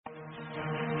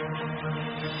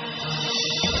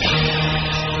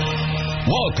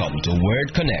Welcome to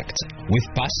Word Connect with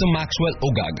Pastor Maxwell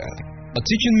Ogaga, a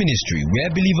teaching ministry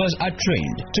where believers are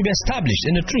trained to be established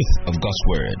in the truth of God's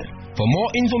Word. For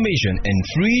more information and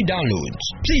free downloads,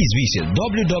 please visit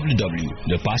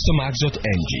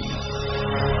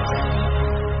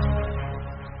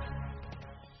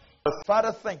www.thepastormax.ng.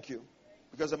 Father, thank you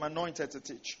because I'm anointed to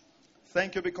teach.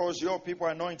 Thank you because your people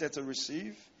are anointed to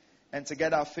receive, and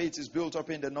together our faith is built up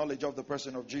in the knowledge of the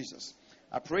person of Jesus.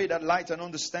 I pray that light and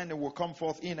understanding will come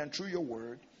forth in and through your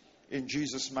word. In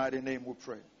Jesus' mighty name we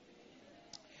pray.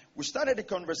 We started a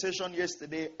conversation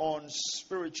yesterday on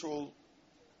spiritual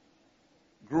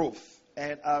growth.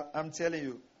 And I'm telling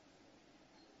you,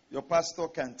 your pastor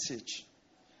can teach.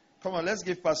 Come on, let's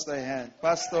give Pastor a hand.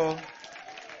 Pastor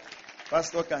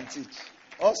can teach.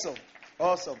 Awesome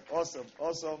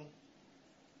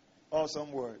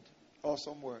word.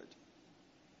 Awesome word.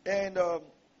 And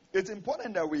it's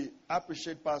important that we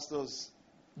appreciate pastors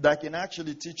that can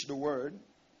actually teach the word.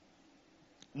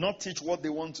 Not teach what they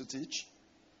want to teach,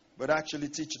 but actually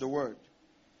teach the word.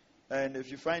 And if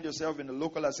you find yourself in a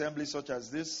local assembly such as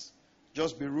this,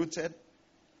 just be rooted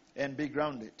and be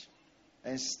grounded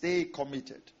and stay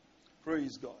committed.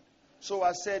 Praise God. So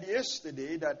I said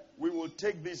yesterday that we will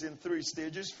take this in 3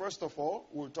 stages. First of all,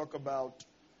 we'll talk about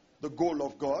the goal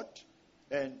of God.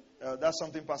 And that's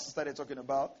something Pastor started talking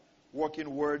about.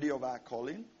 Working worthy of our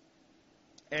calling.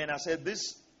 And I said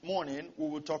this morning we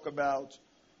will talk about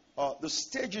the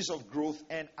stages of growth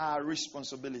and our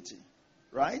responsibility.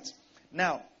 Right?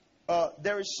 Now,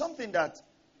 there is something that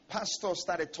Pastor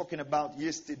started talking about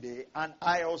yesterday, and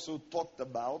I also talked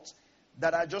about,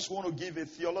 that I just want to give a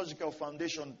theological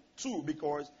foundation to,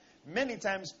 because many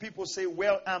times people say,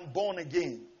 well, I'm born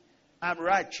again, I'm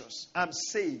righteous, I'm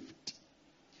saved.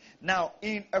 Now,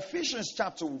 in Ephesians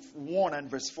chapter 1 and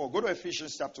verse 4, go to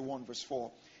Ephesians chapter 1 verse 4.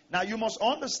 Now, you must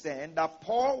understand that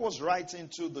Paul was writing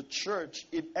to the church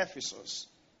in Ephesus.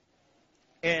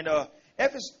 And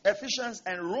Ephesians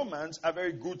and Romans are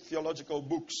very good theological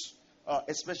books,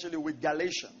 especially with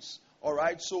Galatians. All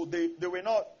right? So they were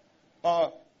not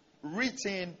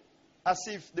written as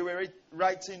if they were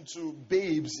writing to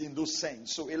babes in those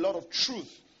sense. So a lot of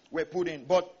truth were put in.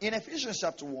 But in Ephesians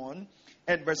chapter 1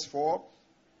 and verse 4,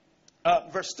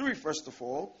 verse 3, first of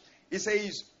all, it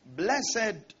says,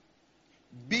 "Blessed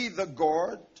be the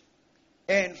God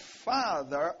and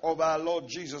Father of our Lord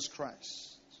Jesus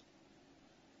Christ,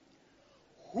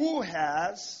 who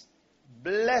has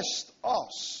blessed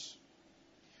us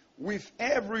with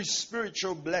every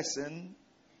spiritual blessing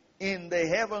in the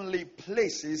heavenly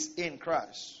places in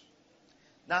Christ."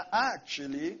 Now,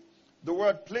 actually, the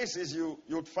word places,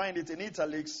 you'd find it in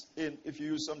italics if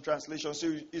you use some translations.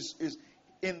 So is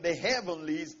in the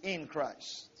heavenlies in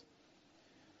Christ.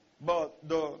 But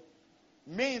the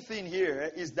main thing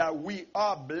here is that we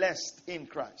are blessed in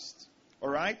Christ. All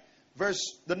right?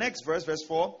 The next verse, verse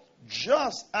 4.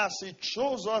 "Just as he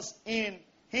chose us in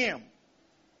him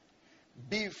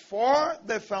before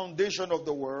the foundation of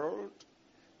the world,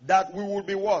 that we will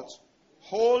be what?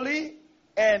 Holy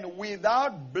and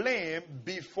without blame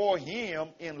before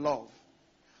him in love."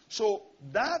 So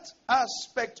that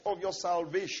aspect of your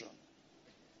salvation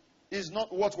is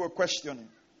not what we're questioning.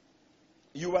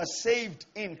 You are saved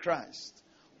in Christ.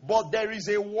 But there is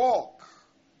a walk.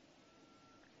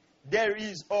 There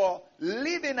is a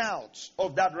living out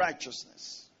of that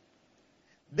righteousness.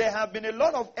 There have been a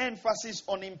lot of emphasis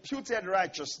on imputed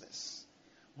righteousness.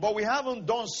 But we haven't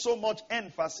done so much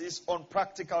emphasis on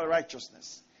practical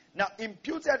righteousness. Now,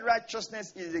 imputed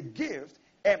righteousness is a gift,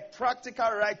 and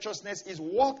practical righteousness is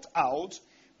worked out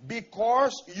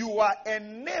because you are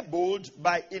enabled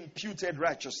by imputed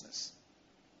righteousness.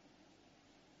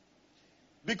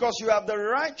 Because you have the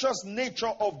righteous nature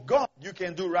of God, you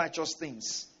can do righteous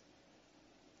things.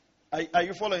 Are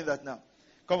you following that now?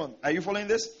 Come on, are you following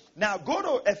this? Now go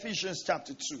to Ephesians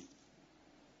chapter 2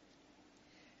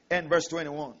 and verse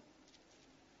 21.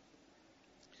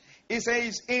 It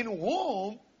says, "In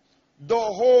whom the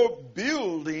whole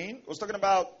building," I was talking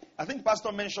about, I think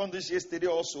Pastor mentioned this yesterday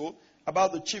also,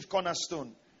 about the chief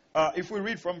cornerstone. If we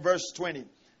read from verse 20.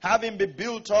 "Having been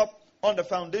built up on the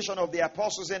foundation of the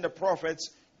apostles and the prophets,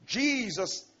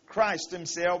 Jesus Christ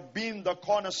himself being the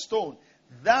cornerstone."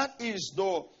 That is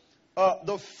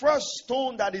the first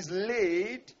stone that is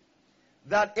laid,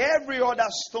 that every other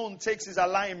stone takes its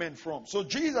alignment from. So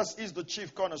Jesus is the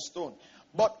chief cornerstone.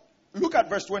 But look at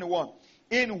verse 21.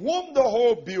 "In whom the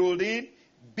whole building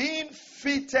being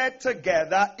fitted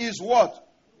together is what?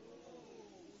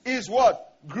 Is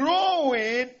what?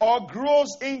 growing or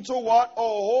grows into what? A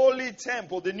holy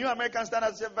temple. The New American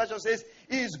Standard Version says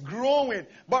is growing.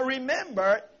 But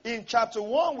remember, in chapter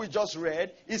 1 we just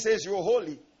read, it says you're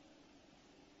holy.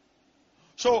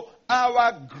 So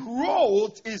our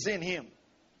growth is in Him.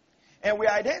 And we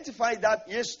identified that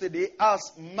yesterday as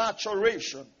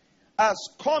maturation, as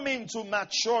coming to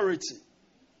maturity.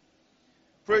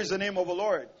 Praise the name of the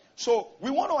Lord. So we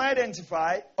want to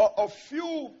identify a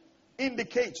few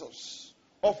indicators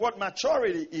of what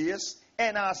maturity is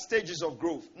and our stages of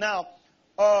growth. Now,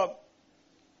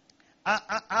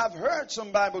 I've heard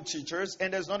some Bible teachers,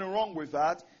 and there's nothing wrong with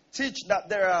that, teach that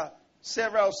there are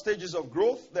several stages of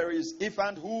growth. There is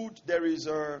infanthood, there is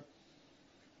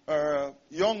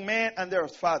young men, and there are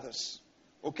fathers.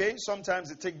 Okay? Sometimes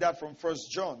they take that from 1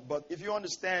 John. But if you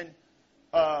understand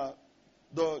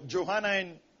the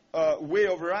Johannine way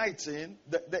of writing,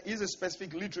 there is a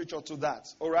specific literature to that.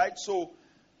 All right? So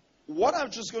what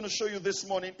I'm just going to show you this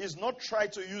morning is not try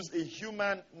to use a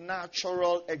human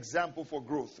natural example for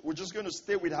growth. We're just going to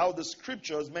stay with how the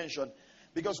scriptures mention.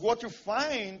 Because what you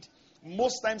find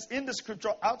most times in the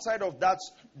scripture outside of that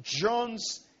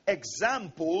John's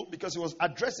example, because he was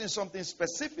addressing something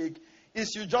specific,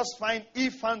 is you just find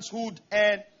infanthood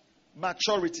and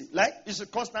maturity. Like, it's a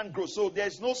constant growth. So there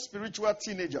is no spiritual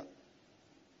teenager.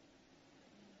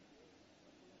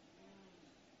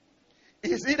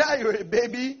 It's either you're a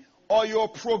baby or you're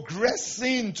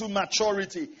progressing to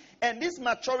maturity. And this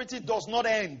maturity does not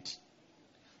end.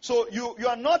 So you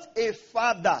are not a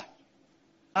father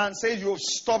and say you've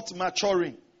stopped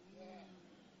maturing.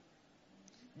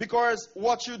 Because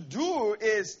what you do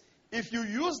is, if you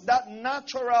use that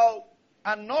natural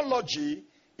analogy,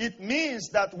 it means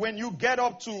that when you get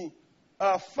up to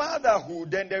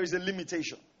fatherhood, then there is a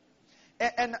limitation.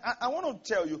 And I want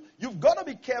to tell you, you've got to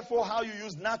be careful how you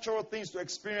use natural things to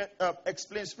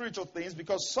explain spiritual things,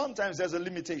 because sometimes there's a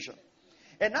limitation.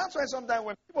 And that's why sometimes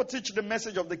when people teach the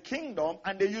message of the kingdom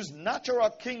and they use natural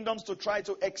kingdoms to try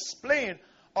to explain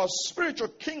a spiritual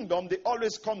kingdom, they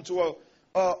always come to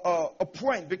a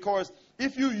point. Because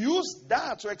if you use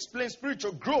that to explain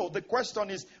spiritual growth, the question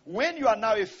is, when you are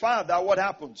now a father, what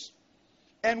happens?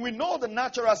 And we know the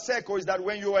natural circle is that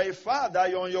when you are a father,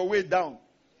 you're on your way down.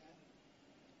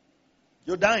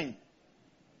 You're dying.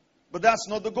 But that's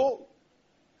not the goal.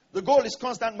 The goal is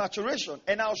constant maturation.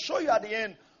 And I'll show you at the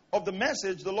end of the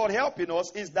message, the Lord helping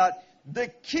us, is that the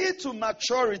key to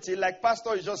maturity, like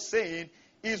Pastor is just saying,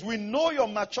 is we know your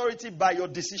maturity by your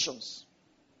decisions.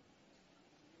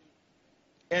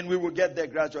 And we will get there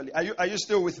gradually. Are you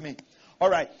still with me? All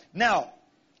right. Now,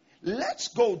 let's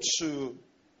go to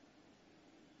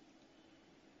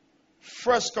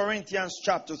 1 Corinthians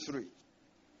chapter 3.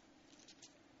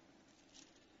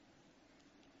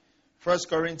 1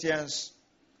 Corinthians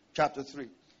chapter 3.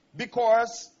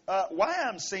 Because why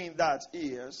I'm saying that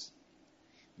is,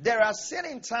 there are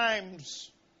certain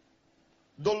times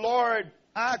the Lord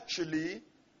actually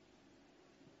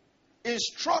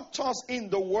instructs us in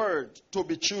the word to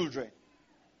be children.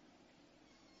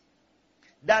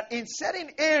 That in certain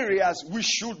areas we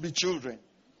should be children.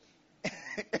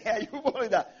 Are you following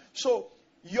that? So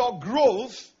your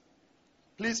growth,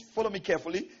 please follow me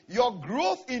carefully, your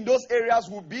growth in those areas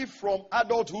will be from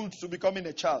adulthood to becoming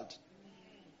a child.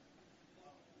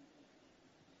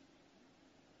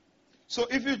 So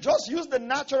if you just use the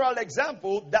natural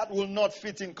example, that will not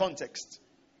fit in context.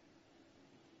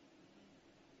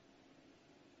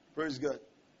 Praise God.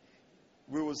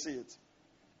 We will see it.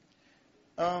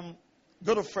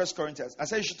 Go to 1 Corinthians. I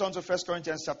said you should turn to 1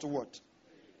 Corinthians chapter what?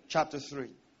 Chapter 3.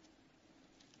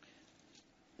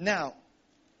 Now,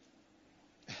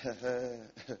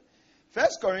 1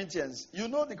 Corinthians, you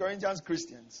know the Corinthians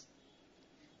Christians.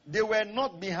 They were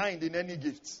not behind in any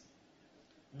gifts.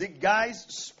 The guys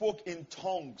spoke in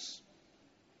tongues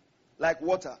like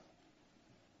water.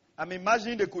 I'm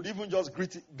imagining they could even just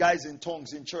greet guys in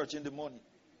tongues in church in the morning.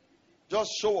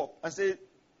 Just show up and say,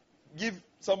 give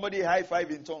somebody a high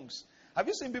five in tongues. Have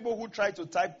you seen people who try to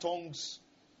type tongues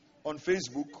on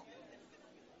Facebook?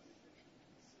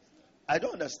 I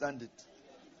don't understand it.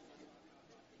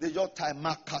 They just type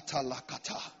makata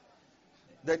lakata.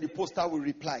 Then the poster will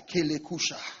reply, kele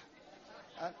kusha.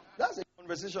 That's a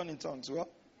conversation in tongues. Well,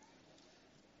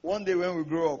 one day when we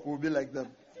grow up, we'll be like them.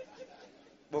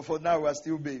 But for now, we're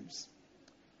still babes.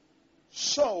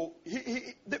 So,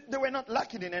 they were not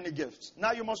lacking in any gifts.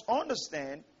 Now, you must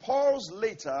understand, Paul's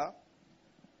letter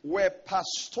were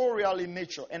pastoral in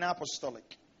nature and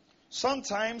apostolic.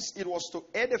 Sometimes it was to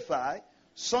edify,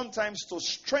 sometimes to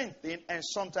strengthen, and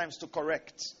sometimes to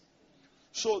correct.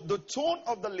 So, the tone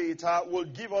of the letter will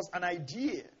give us an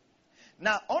idea.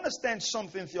 Now, understand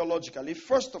something theologically.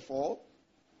 First of all,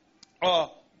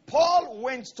 Paul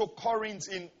went to Corinth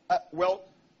in,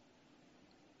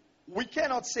 we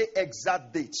cannot say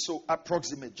exact date, so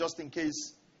approximate, just in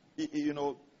case,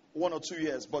 1 or 2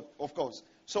 years, but of course.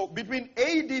 So between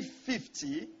AD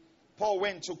 50, Paul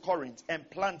went to Corinth and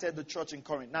planted the church in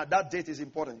Corinth. Now, that date is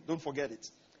important. Don't forget it.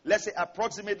 Let's say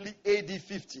approximately AD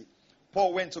 50,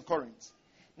 Paul went to Corinth.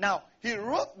 Now, he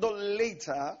wrote the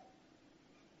letter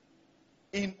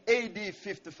in AD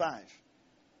 55,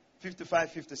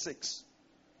 56.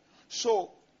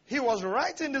 So, he was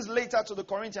writing this letter to the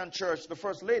Corinthian church, the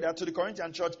first letter to the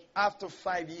Corinthian church, after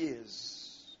 5 years.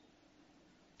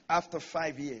 After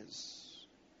 5 years,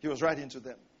 he was writing to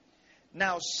them.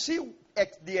 Now, see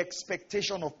the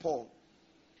expectation of Paul.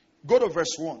 Go to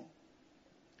verse 1.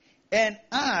 And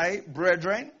I,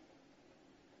 brethren,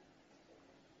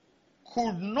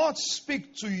 could not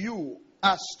speak to you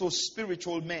as to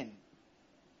spiritual men.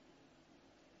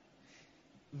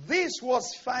 This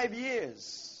was 5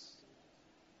 years.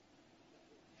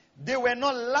 They were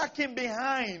not lacking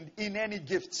behind in any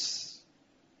gifts.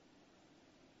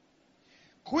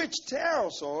 Which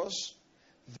tells us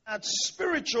that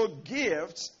spiritual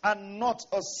gifts are not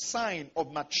a sign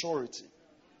of maturity.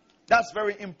 That's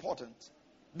very important.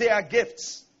 They are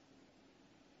gifts.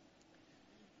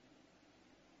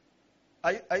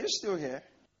 Are you still here?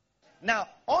 Now,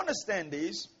 understand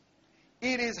this.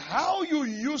 It is how you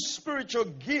use spiritual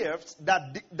gifts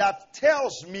that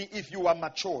tells me if you are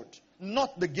matured,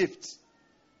 not the gift.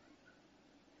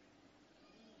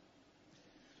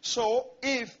 So,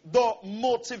 if the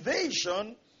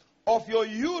motivation of your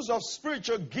use of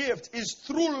spiritual gift is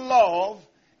through love,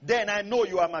 then I know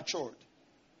you are matured.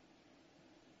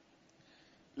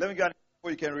 Let me get an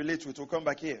example you can relate with. We'll come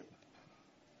back here.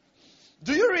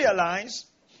 Do you realize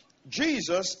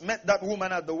Jesus met that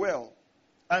woman at the well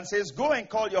and says, go and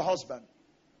call your husband.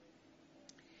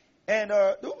 And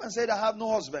the woman said, I have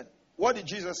no husband. What did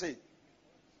Jesus say?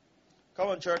 Come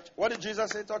on, church. What did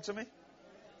Jesus say? Talk to me.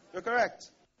 You're correct.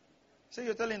 Say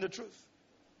you're telling the truth.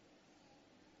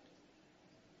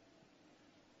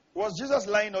 Was Jesus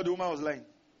lying or the woman was lying?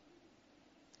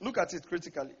 Look at it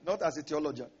critically, not as a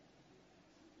theologian.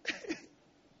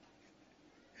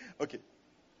 Okay.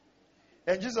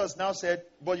 And Jesus now said,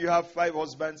 but you have 5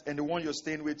 husbands and the one you're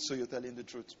staying with, so you're telling the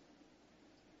truth.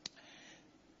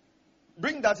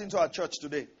 Bring that into our church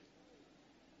today.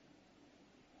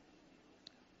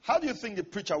 How do you think the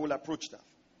preacher will approach that?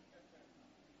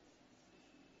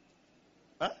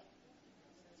 Huh?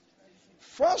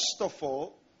 First of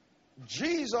all,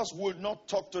 Jesus would not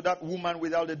talk to that woman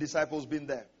without the disciples being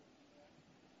there.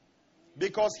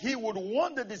 Because he would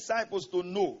want the disciples to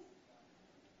know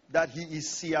that he is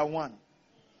Seer 1.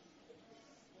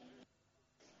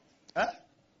 Huh?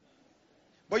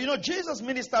 But Jesus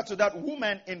ministered to that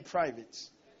woman in private.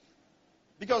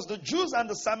 Because the Jews and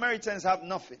the Samaritans have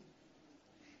nothing.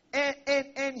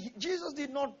 And Jesus did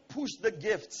not push the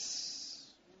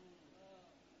gifts.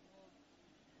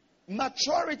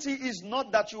 Maturity is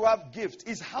not that you have gift.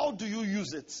 It's how do you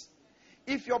use it.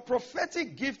 If your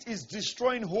prophetic gift is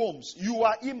destroying homes, you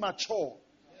are immature.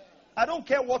 I don't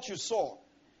care what you saw.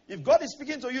 If God is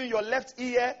speaking to you in your left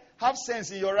ear, have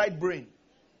sense in your right brain.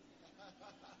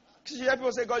 You hear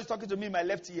people say, God is talking to me in my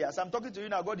left ear. As I'm talking to you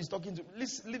now, God is talking to me.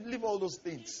 Leave all those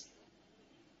things.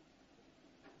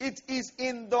 It is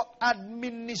in the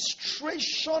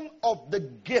administration of the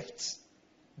gift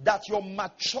that your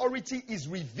maturity is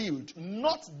revealed,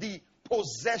 not the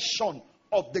possession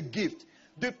of the gift.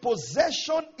 The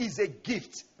possession is a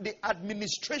gift. The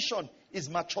administration is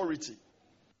maturity.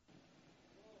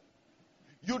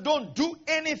 You don't do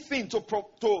anything to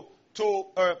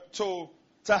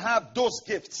have those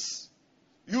gifts.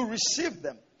 You receive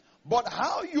them. But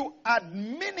how you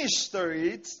administer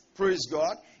it, praise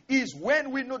God, is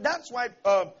when we know. That's why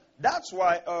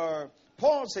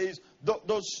Paul says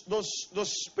the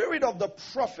spirit of the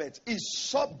prophet is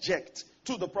subject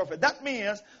to the prophet. That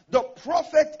means the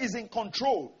prophet is in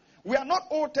control. We are not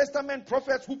Old Testament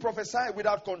prophets who prophesy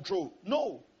without control.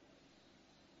 No.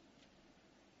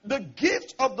 The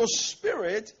gift of the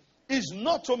Spirit is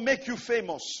not to make you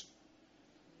famous.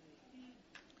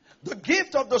 The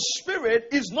gift of the Spirit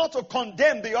is not to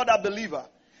condemn the other believer.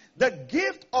 The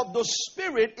gift of the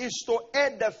Spirit is to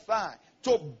edify,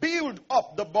 to build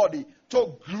up the body,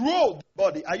 to grow the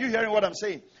body. Are you hearing what I'm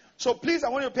saying? So please, I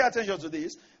want you to pay attention to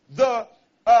this. The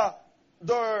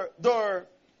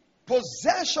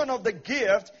possession of the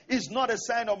gift is not a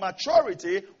sign of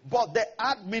maturity, but the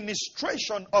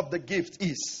administration of the gift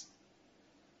is.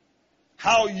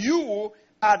 How you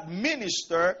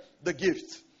administer the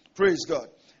gift. Praise God.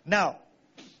 Now,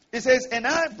 It says, and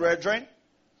I, brethren,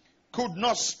 could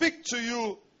not speak to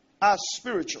you as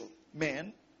spiritual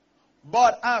men,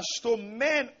 but as to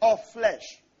men of flesh,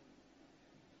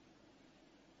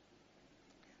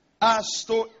 as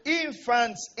to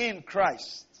infants in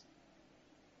Christ.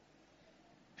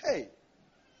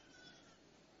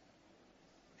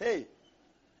 Hey,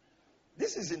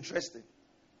 this is interesting.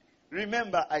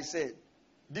 Remember, I said,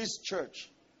 this church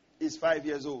is 5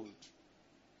 years old.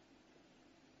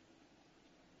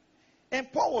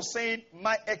 And Paul was saying,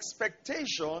 my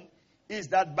expectation is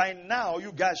that by now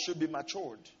you guys should be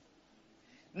matured.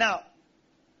 Now,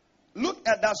 look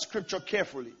at that scripture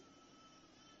carefully.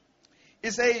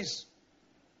 It says,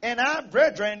 and I,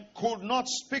 brethren, could not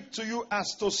speak to you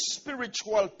as to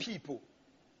spiritual people.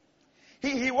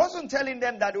 He wasn't telling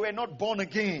them that they were not born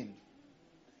again.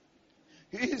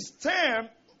 His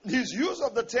use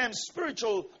of the term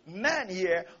spiritual man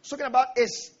here is talking about a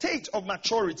state of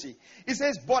maturity. It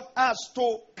says, but as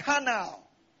to carnal.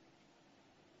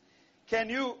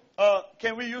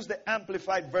 Can we use the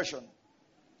amplified version?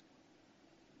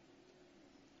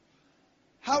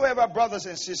 However, brothers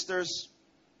and sisters,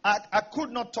 I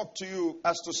could not talk to you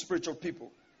as to spiritual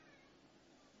people.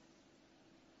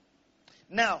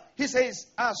 Now, he says,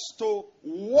 as to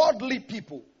worldly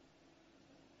people.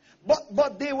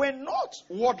 But they were not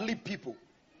worldly people.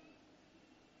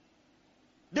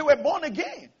 They were born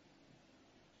again.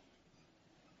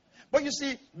 But you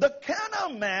see, the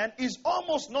carnal man is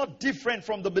almost not different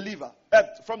from the believer,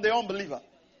 from the unbeliever.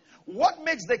 What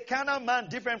makes the carnal man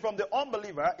different from the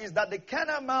unbeliever is that the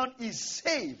carnal man is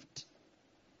saved.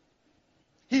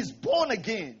 He's born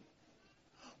again.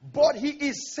 But he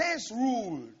is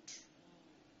sense-ruled.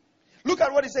 Look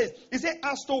at what he says. He says,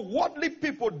 as to worldly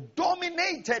people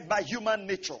dominated by human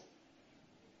nature.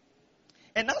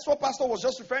 And that's what Pastor was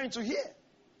just referring to here.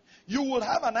 You will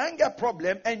have an anger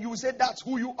problem and you will say that's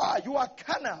who you are. You are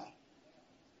carnal.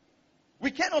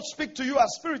 We cannot speak to you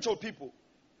as spiritual people.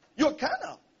 You're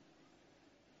carnal.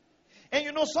 And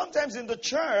you know, sometimes in the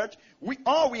church,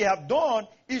 all we have done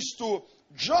is to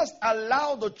just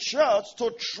allow the church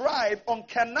to thrive on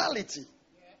carnality.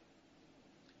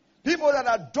 People that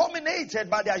are dominated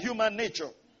by their human nature.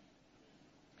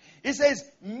 It says,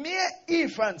 mere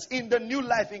infants in the new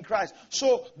life in Christ.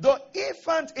 So, the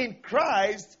infant in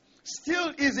Christ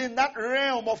still is in that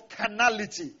realm of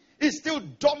carnality. He's still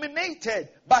dominated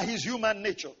by his human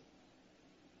nature.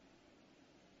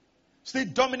 Still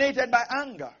dominated by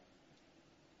anger.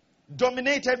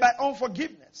 Dominated by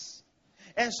unforgiveness.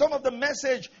 And some of the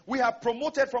message we have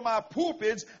promoted from our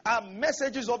pulpits are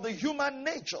messages of the human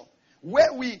nature.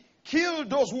 Where we kill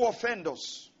those who offend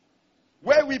us.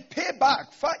 Where we pay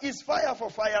back. It's fire for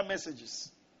fire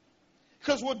messages.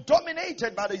 Because we're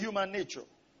dominated by the human nature.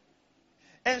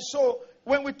 And so,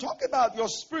 when we talk about your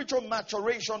spiritual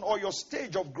maturation or your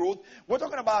stage of growth, we're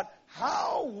talking about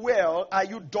how well are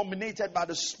you dominated by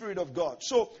the Spirit of God.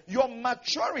 So, your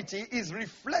maturity is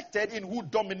reflected in who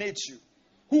dominates you,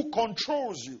 who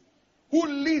controls you, who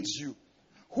leads you,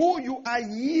 who you are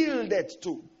yielded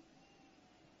to.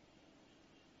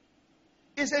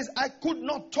 It says, I could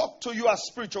not talk to you as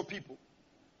spiritual people,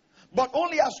 but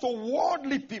only as to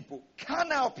worldly people,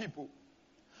 carnal people.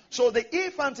 So the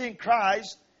infant in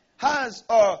Christ has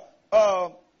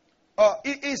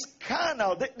it is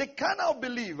carnal. The carnal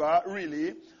believer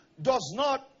really does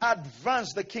not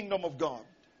advance the kingdom of God.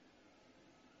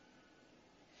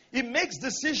 He makes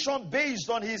decisions based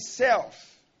on himself.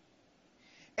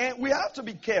 And we have to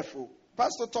be careful.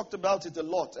 Pastor talked about it a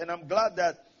lot, and I'm glad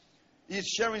that he's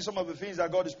sharing some of the things that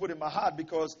God has put in my heart,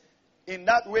 because in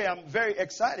that way I'm very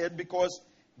excited, because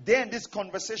then this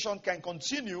conversation can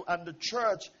continue and the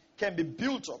church can be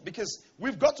built up, because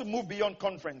we've got to move beyond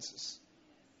conferences.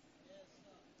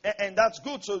 And that's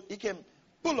good, so he can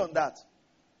pull on that,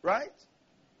 right?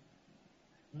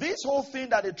 This whole thing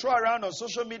that they throw around on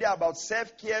social media about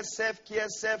self-care,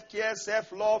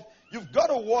 self-love, you've got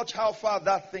to watch how far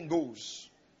that thing goes.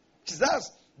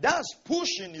 Because that's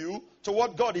pushing you to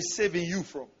what God is saving you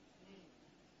from.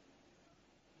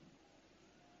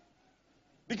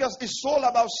 Because it's all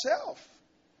about self.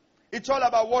 It's all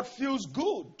about what feels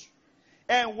good.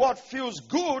 And what feels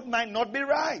good might not be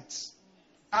right,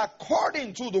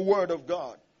 according to the Word of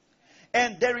God.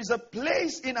 And there is a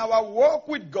place in our walk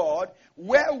with God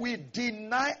where we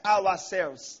deny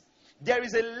ourselves. There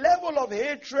is a level of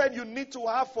hatred you need to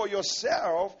have for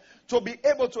yourself to be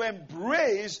able to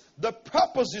embrace the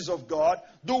purposes of God,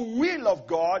 the will of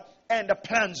God, and the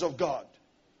plans of God.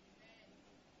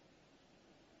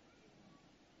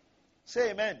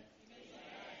 Say amen.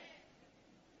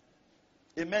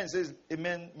 Amen says,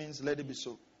 amen means let it be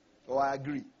so. Or I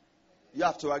agree. You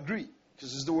have to agree.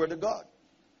 This is the word of God.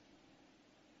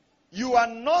 You are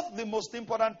not the most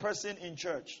important person in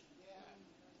church.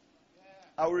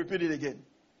 I will repeat it again.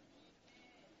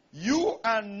 You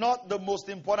are not the most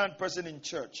important person in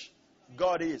church.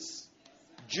 God is.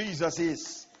 Jesus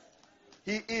is.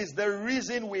 He is the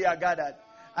reason we are gathered.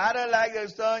 I don't like the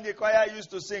song the choir used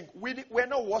to sing. We're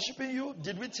not worshiping you.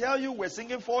 Did we tell you we're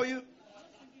singing for you?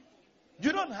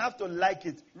 You don't have to like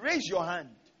it. Raise your hand.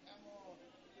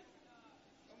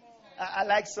 I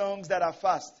like songs that are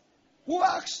fast. Who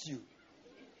asked you?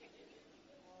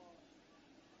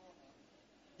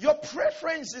 Your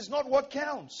preference is not what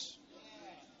counts.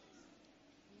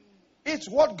 It's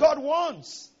what God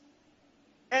wants.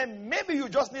 And maybe you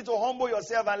just need to humble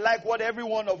yourself and like what every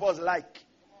one of us like.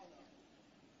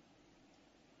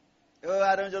 Oh,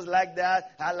 I don't just like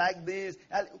that. I like this.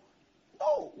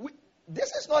 No,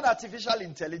 this is not artificial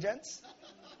intelligence.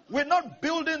 We're not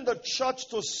building the church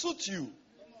to suit you.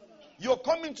 You're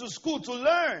coming to school to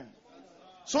learn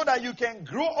so that you can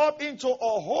grow up into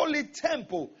a holy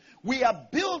temple. We are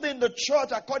building the church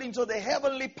according to the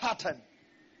heavenly pattern.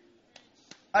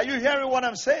 Are you hearing what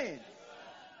I'm saying?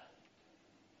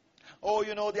 Oh,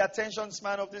 the attention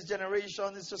span of this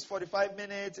generation is just 45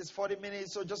 minutes, it's 40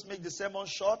 minutes, so just make the sermon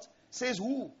short. Says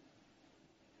who?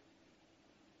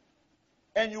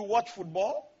 And you watch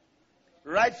football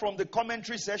right from the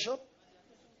commentary session,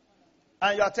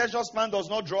 and your attention span does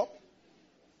not drop.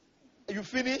 You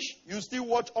finish, you still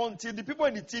watch until the people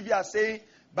in the TV are saying,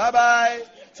 bye-bye,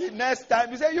 till next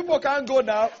time. You say, you people can't go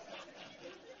now.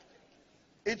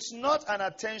 It's not an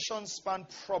attention span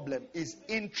problem. It's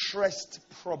interest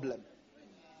problem.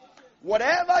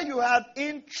 Whatever you have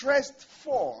interest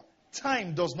for,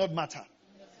 time does not matter.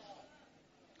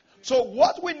 So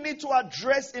what we need to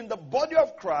address in the body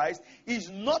of Christ is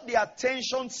not the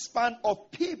attention span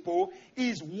of people,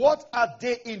 is what are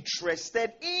they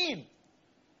interested in?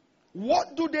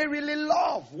 What do they really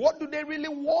love? What do they really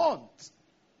want?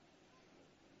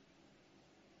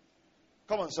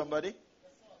 Come on, somebody.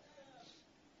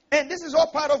 And this is all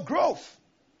part of growth.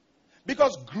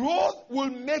 Because growth will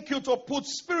make you to put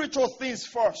spiritual things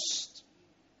first.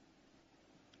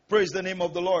 Praise the name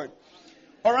of the Lord.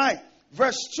 All right.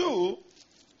 Verse 2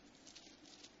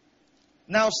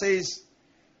 now says,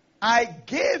 I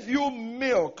gave you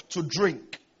milk to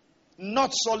drink,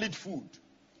 not solid food.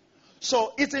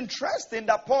 So it's interesting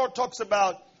that Paul talks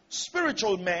about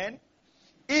spiritual men,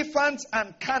 infants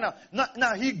and carnal.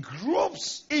 Now he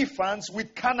groups infants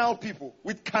with carnal people,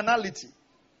 with carnality.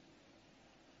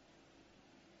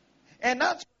 And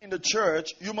that's in the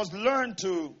church, you must learn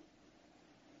to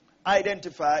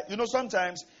identify.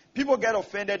 Sometimes people get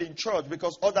offended in church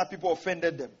because other people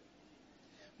offended them.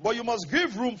 But you must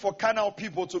give room for carnal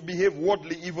people to behave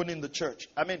worldly even in the church.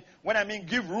 When I mean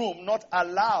give room, not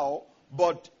allow,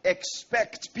 but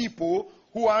expect people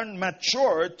who aren't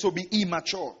mature to be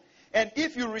immature. And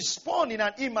if you respond in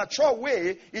an immature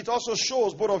way, it also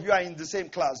shows both of you are in the same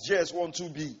class, JS1,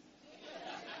 2B.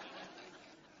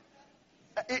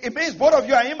 It means both of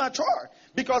you are immature.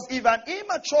 Because if an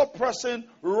immature person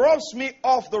rubs me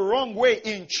off the wrong way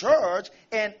in church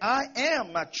and I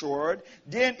am matured,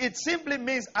 then it simply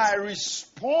means I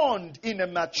respond in a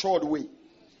matured way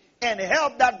and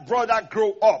help that brother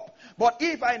grow up. But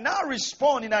if I now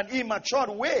respond in an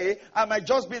immature way, I might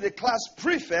just be the class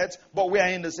prefect, but we are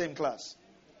in the same class.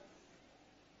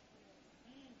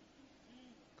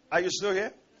 Are you still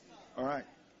here? All right.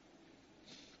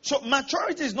 So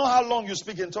maturity is not how long you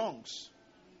speak in tongues.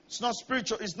 It's not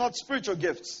spiritual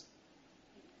gifts.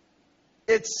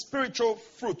 It's spiritual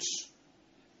fruits,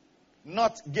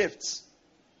 not gifts.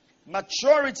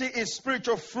 Maturity is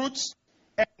spiritual fruits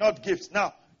and not gifts.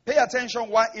 Now, pay attention,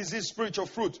 why is this spiritual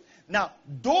fruit? Now,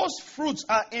 those fruits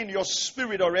are in your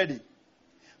spirit already.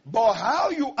 But how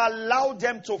you allow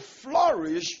them to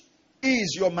flourish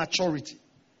is your maturity.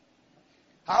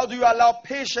 How do you allow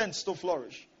patience to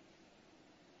flourish?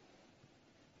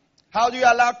 How do you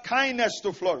allow kindness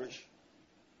to flourish?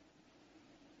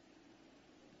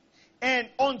 And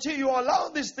until you allow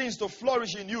these things to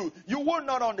flourish in you, you will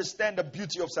not understand the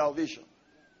beauty of salvation.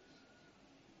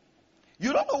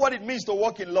 You don't know what it means to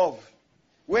walk in love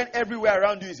when everywhere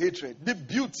around you is hatred. The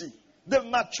beauty, the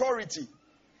maturity.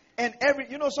 And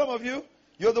some of you,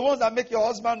 you're the ones that make your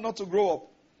husband not to grow up.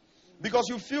 Because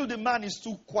you feel the man is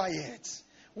too quiet.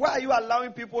 Why are you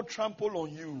allowing people trample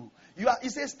on you? He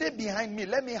says, stay behind me.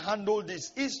 Let me handle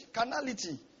this. It's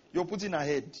carnality you're putting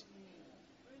ahead.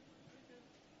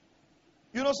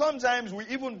 Sometimes we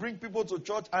even bring people to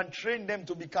church and train them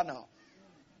to be carnal.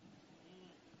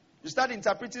 You start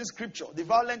interpreting scripture. The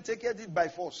violent take it by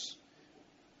force.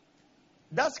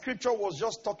 That scripture was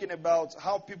just talking about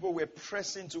how people were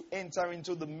pressing to enter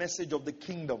into the message of the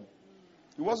kingdom.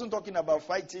 It wasn't talking about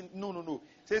fighting. No.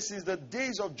 It says since the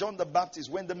days of John the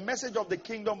Baptist, when the message of the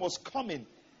kingdom was coming,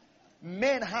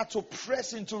 men had to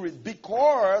press into it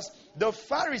because the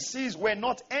Pharisees were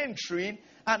not entering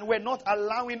and were not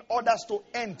allowing others to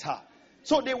enter.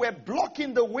 So they were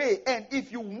blocking the way. And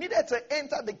if you needed to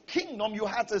enter the kingdom, you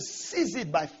had to seize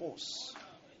it by force.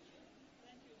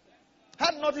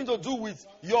 Had nothing to do with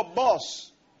your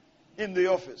boss in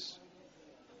the office.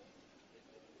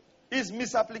 It's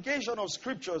misapplication of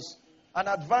scriptures and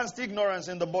advanced ignorance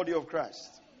in the body of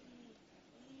Christ.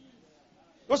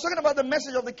 He was talking about the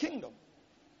message of the kingdom.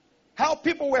 How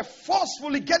people were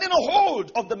forcefully getting a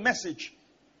hold of the message.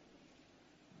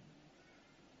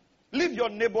 Leave your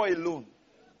neighbor alone.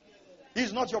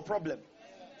 He's not your problem.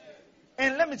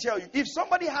 And let me tell you, if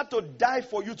somebody had to die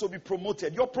for you to be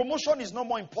promoted, your promotion is no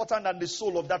more important than the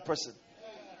soul of that person.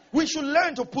 We should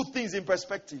learn to put things in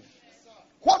perspective.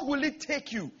 What will it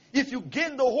take you if you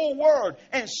gain the whole world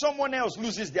and someone else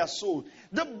loses their soul?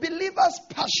 The believer's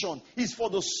passion is for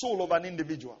the soul of an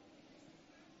individual.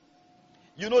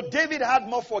 You know, David had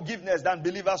more forgiveness than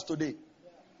believers today.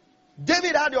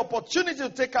 David had the opportunity to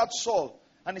take out Saul,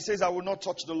 and he says, I will not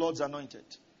touch the Lord's anointed.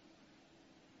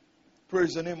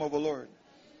 Praise the name of the Lord.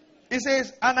 He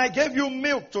says, and I gave you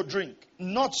milk to drink,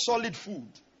 not solid food,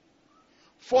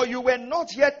 for you were not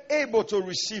yet able to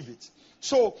receive it.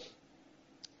 So,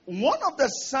 one of the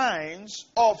signs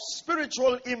of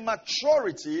spiritual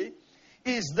immaturity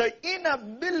is the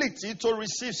inability to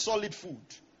receive solid food.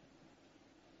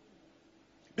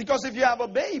 Because if you have a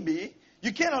baby,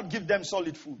 you cannot give them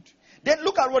solid food. Then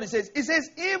look at what it says. It says,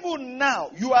 even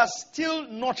now, you are still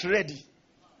not ready.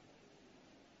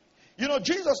 You know,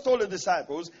 Jesus told the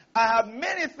disciples, I have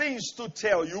many things to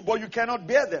tell you, but you cannot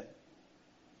bear them.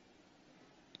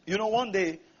 You know, one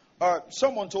day,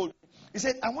 someone told me, he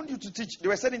said, I want you to teach. There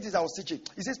were certain things I was teaching.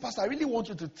 He says, Pastor, I really want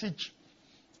you to teach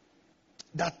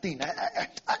that thing.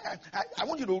 I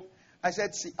want you to. I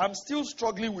said, see, I'm still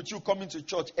struggling with you coming to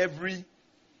church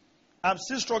I'm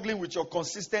still struggling with your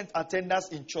consistent attendance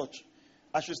in church.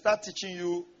 I should start teaching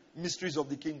you mysteries of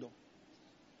the kingdom.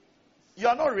 You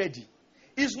are not ready.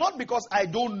 It's not because I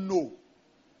don't know,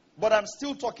 but I'm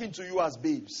still talking to you as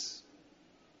babes.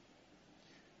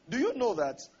 Do you know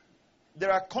that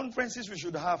there are conferences we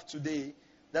should have today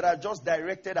that are just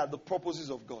directed at the purposes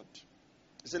of God?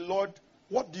 You say, Lord,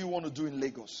 what do you want to do in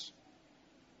Lagos?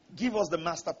 Give us the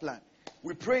master plan.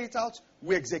 We pray it out,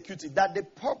 we execute it. That the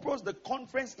purpose, the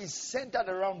conference is centered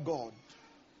around God.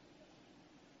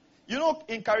 You know,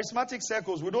 in charismatic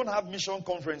circles, we don't have mission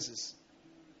conferences.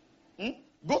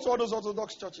 Go to all those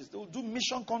Orthodox churches. They will do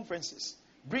mission conferences.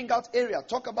 Bring out area.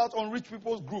 Talk about unreached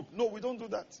people's group. No, we don't do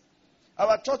that.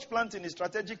 Our church planting is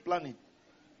strategic planning.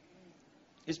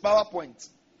 It's PowerPoint.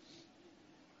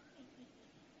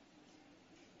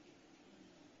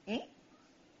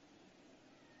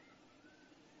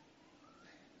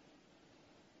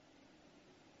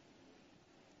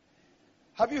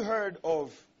 Have you heard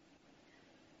of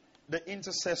the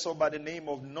intercessor by the name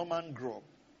of Norman Grubb?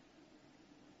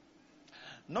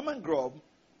 Norman Grubb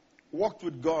walked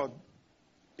with God.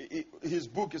 His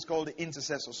book is called The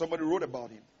Intercessor. Somebody wrote about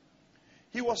him.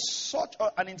 He was such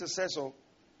an intercessor,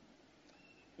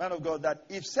 man of God, that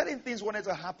if certain things wanted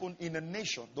to happen in a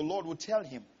nation, the Lord would tell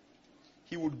him.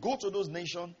 He would go to those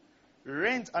nations,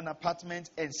 rent an apartment,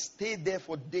 and stay there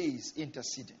for days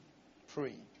interceding,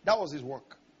 praying. That was his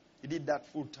work. He did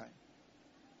that full time.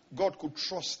 God could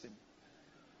trust him.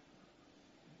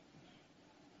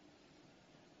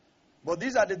 But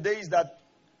these are the days that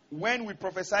when we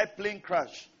prophesy plane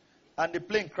crash and the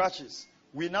plane crashes,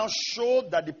 we now show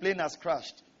that the plane has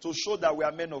crashed to show that we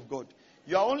are men of God.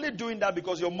 You are only doing that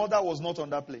because your mother was not on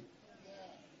that plane.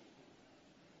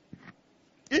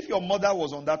 If your mother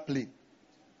was on that plane,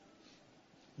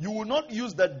 you will not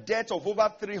use the death of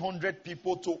over 300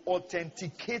 people to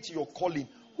authenticate your calling.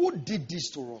 Who did this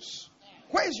to us?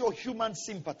 Where is your human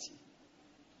sympathy?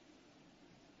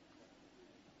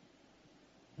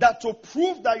 That to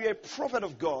prove that you're a prophet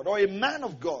of God or a man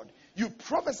of God, you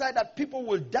prophesy that people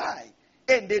will die,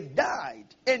 and they died,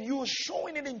 and you were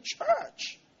showing it in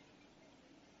church.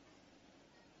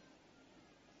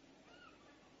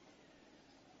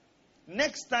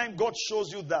 Next time God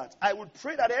shows you that, I would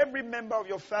pray that every member of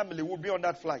your family will be on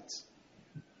that flight.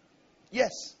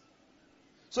 Yes.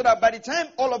 So that by the time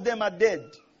all of them are dead,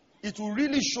 it will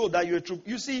really show that you're true.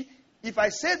 You see, if I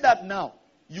said that now,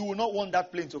 you will not want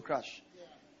that plane to crash.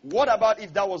 What about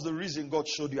if that was the reason God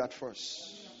showed you at first?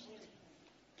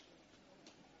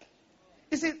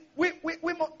 You see,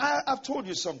 I've told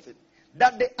you something.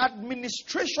 that the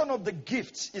administration of the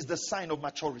gifts is the sign of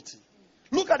maturity.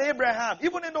 Look at Abraham.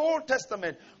 Even in the Old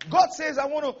Testament, God says, I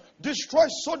want to destroy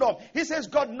Sodom. He says,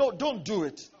 God, no, don't do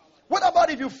it. What about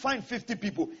if you find 50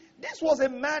 people? This was a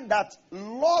man that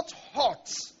Lot hurt.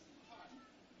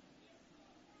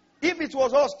 If it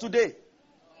was us today,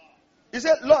 he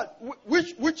said, Lord,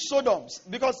 which Sodoms?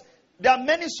 Because there are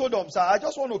many Sodoms. I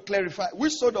just want to clarify.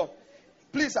 Which Sodom?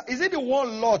 Please, is it the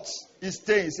one Lot is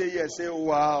staying? Say yes. Say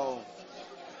wow.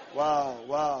 Wow,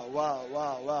 wow, wow,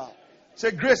 wow, wow.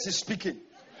 Say grace is speaking.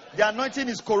 The anointing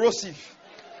is corrosive.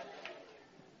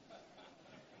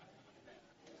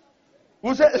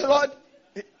 Who said, Lord,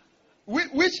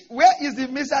 where is the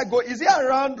missile go? Is it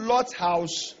around Lot's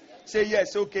house? Say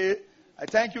yes, okay. I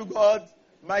thank you, God.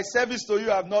 My service to you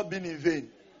have not been in vain.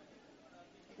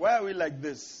 Why are we like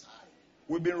this?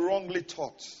 We've been wrongly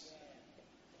taught.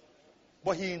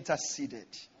 But he interceded.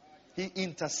 He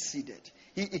interceded.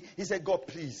 He said, God,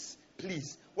 please,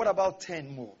 please. What about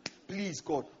 10 more? Please,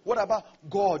 God. What about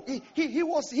God? He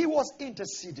was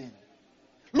interceding.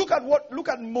 Look at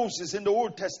Moses in the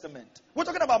Old Testament. We're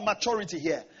talking about maturity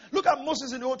here. Look at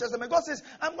Moses in the Old Testament. God says,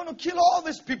 I'm going to kill all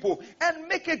these people and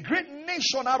make a great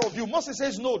nation out of you. Moses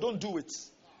says, no, don't do it.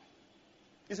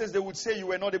 He says, they would say you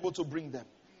were not able to bring them.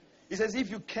 He says, if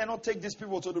you cannot take these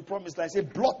people to the promised land, say,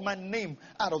 blot my name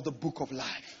out of the book of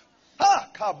life.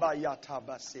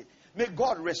 May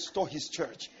God restore his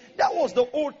church. That was the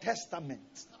Old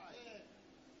Testament.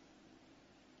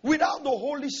 Without the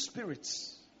Holy Spirit,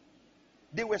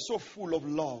 they were so full of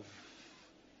love.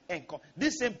 And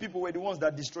these same people were the ones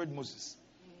that destroyed Moses.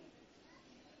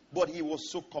 But he was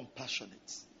so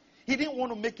compassionate. He didn't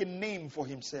want to make a name for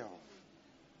himself.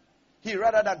 He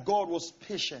rather that God was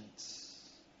patient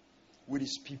with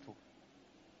his people.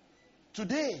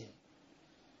 Today,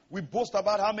 we boast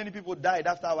about how many people died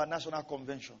after our national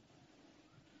convention.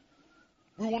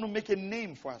 We want to make a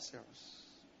name for ourselves.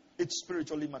 It's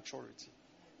spiritual immaturity.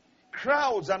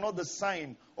 Crowds are not the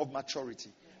sign of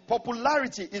maturity.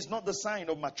 Popularity is not the sign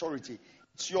of maturity.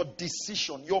 It's your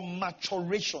decision, your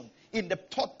maturation in the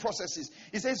thought processes.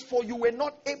 It says, for you were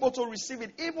not able to receive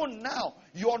it. Even now,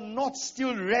 you're not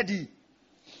still ready.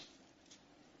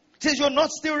 It says you're not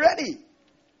still ready.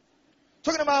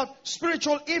 Talking about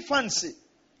spiritual infancy.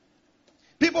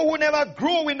 People who never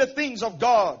grow in the things of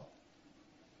God.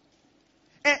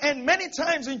 And many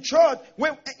times in church,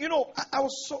 when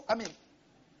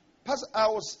Pastor, I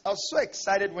was so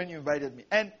excited when you invited me.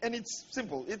 And it's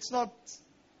simple. It's not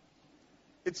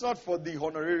for the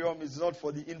honorarium. It's not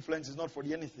for the influence. It's not for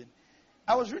the anything.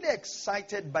 I was really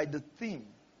excited by the theme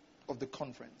of the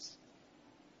conference.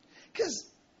 Because,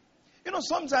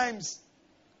 sometimes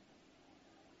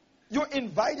you're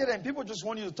invited and people just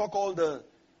want you to talk all the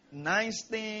nice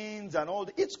things and all.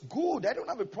 It's good. I don't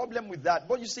have a problem with that.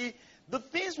 But you see, the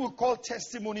things we call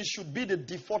testimonies should be the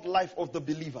default life of the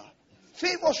believer.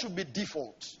 Favor should be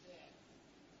default.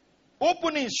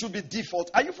 Openings should be default.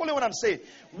 Are you following what I'm saying?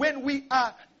 When we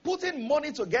are putting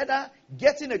money together,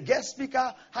 getting a guest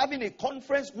speaker, having a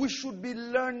conference, we should be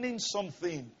learning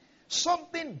something.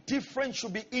 Something different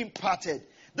should be imparted.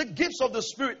 The gifts of the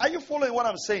Spirit. Are you following what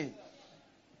I'm saying?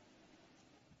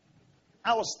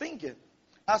 I was thinking.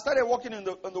 I started working in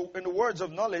the words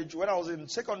of knowledge when I was in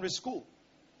secondary school.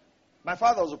 My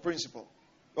father was a principal.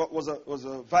 Was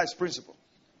a vice principal.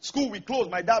 School we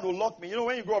closed, my dad will lock me.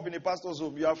 When you grow up in a pastor's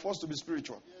home, you are forced to be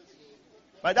spiritual.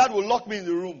 My dad will lock me in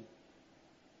the room,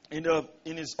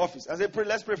 in his office. I said,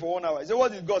 let's pray for 1 hour. He said,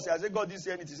 what did God say? I said, God didn't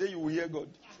say anything. He said, you will hear God.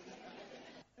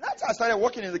 That's how I started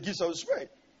working in the gifts of the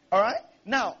Spirit. All right?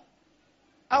 Now,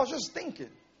 I was just thinking,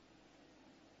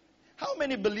 how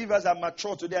many believers are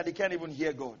mature today and they can't even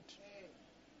hear God?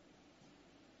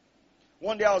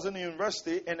 One day I was in the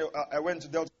university and I went to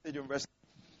Delta State University.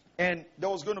 And there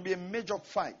was going to be a major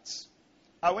fight.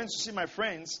 I went to see my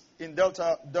friends in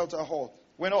Delta Hall.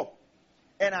 Went up.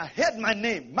 And I heard my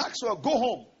name. Maxwell, go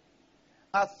home.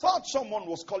 I thought someone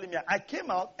was calling me. I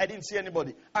came out. I didn't see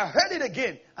anybody. I heard it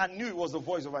again. I knew it was the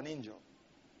voice of an angel.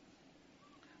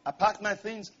 I packed my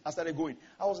things. I started going.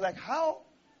 I was like,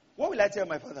 what will I tell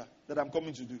my father that I'm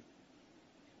coming to do?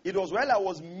 It was while I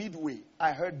was midway.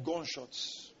 I heard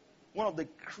gunshots. One of the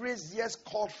craziest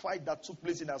court fight that took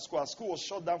place in our school. Our school was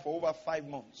shut down for over 5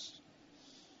 months.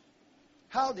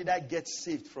 How did I get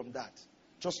saved from that?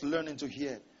 Just learning to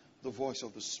hear the voice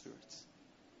of the Spirit.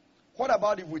 What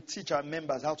about if we teach our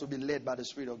members how to be led by the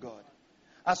Spirit of God?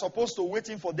 As opposed to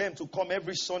waiting for them to come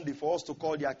every Sunday for us to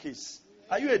call their case.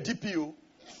 Are you a DPO?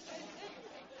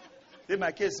 Say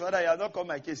my case, Father, you have not called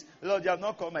my case. Lord, you have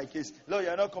not called my case. Lord, you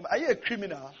have not called. Are you a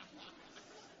criminal?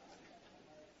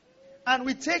 And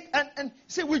we take, and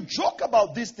see, we joke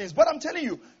about these things. But I'm telling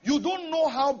you, you don't know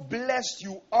how blessed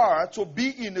you are to be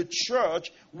in a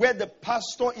church where the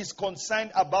pastor is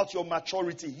concerned about your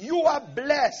maturity. You are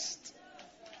blessed.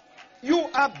 You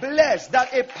are blessed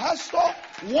that a pastor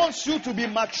wants you to be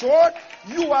matured.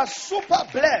 You are super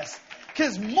blessed.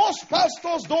 Because most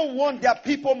pastors don't want their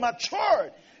people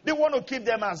matured. They want to keep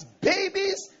them as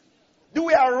babies.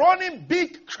 We are running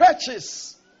big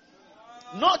churches.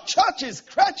 Not churches,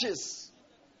 crutches.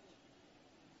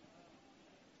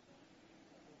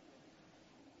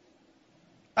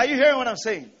 Are you hearing what I'm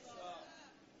saying?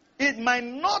 It might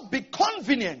not be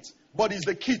convenient, but it's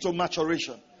the key to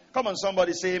maturation. Come on,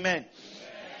 somebody say amen. Amen.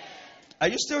 Are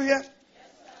you still here? Yes,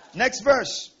 next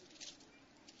verse.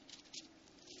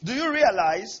 Do you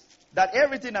realize that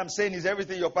everything I'm saying is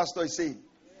everything your pastor is saying?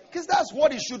 Because that's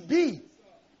what it should be.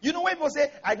 You know when people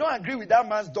say, I don't agree with that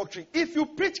man's doctrine. If you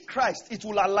preach Christ, it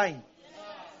will align.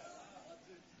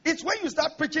 It's when you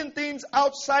start preaching things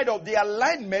outside of the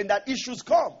alignment that issues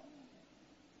come.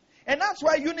 And that's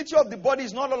why unity of the body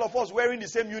is not all of us wearing the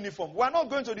same uniform. We are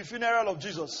not going to the funeral of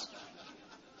Jesus.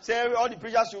 Say all the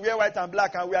preachers should wear white and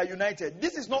black and we are united.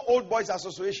 This is not old boys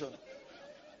association.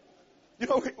 You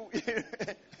know,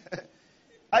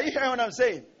 are you hearing what I'm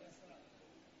saying?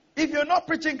 If you're not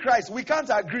preaching Christ, we can't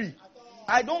agree.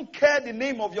 I don't care the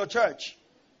name of your church.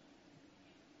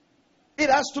 It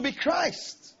has to be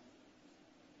Christ.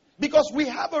 Because we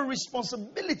have a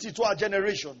responsibility to our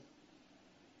generation.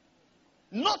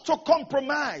 Not to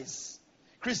compromise.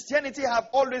 Christianity have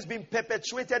always been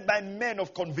perpetuated by men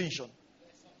of conviction.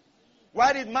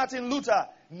 Why did Martin Luther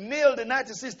nail the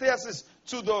 96 Theses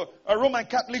to the Roman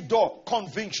Catholic door?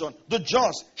 Conviction. The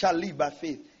just shall live by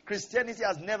faith. Christianity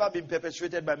has never been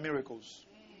perpetuated by miracles.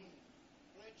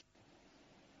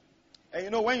 And you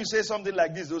know, when you say something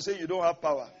like this, they'll say you don't have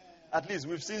power. At least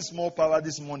we've seen small power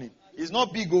this morning. It's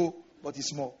not big, but it's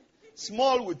small.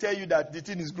 Small will tell you that the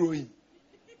thing is growing.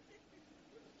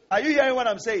 Are you hearing what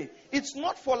I'm saying? It's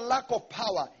not for lack of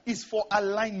power. It's for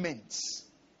alignment.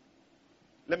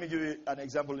 Let me give you an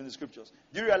example in the scriptures.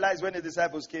 Do you realize when the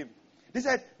disciples came? They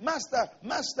said, Master,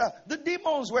 Master, the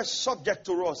demons were subject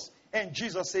to us. And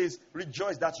Jesus says,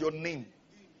 rejoice that your name.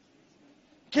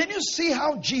 Can you see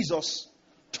how Jesus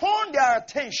turned their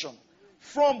attention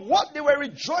from what they were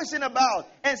rejoicing about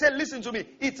and said, listen to me,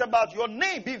 it's about your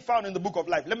name being found in the book of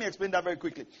life. Let me explain that very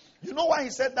quickly. You know why he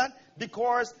said that?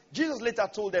 Because Jesus later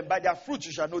told them, by their fruits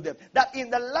you shall know them. That in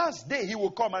the last day he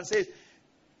will come and say,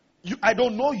 I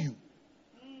don't know you.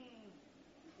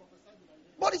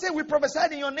 But he said, we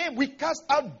prophesied in your name. We cast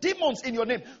out demons in your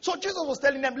name. So Jesus was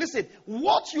telling them, listen,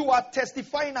 what you are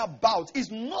testifying about is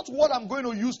not what I'm going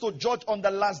to use to judge on the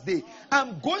last day.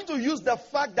 I'm going to use the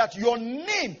fact that your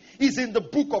name is in the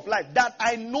book of life. That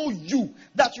I know you.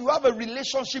 That you have a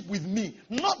relationship with me.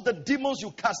 Not the demons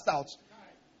you cast out.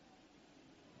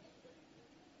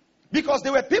 Because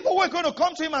there were people who were going to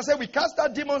come to him and say, we cast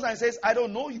out demons, and he says, I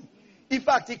don't know you. In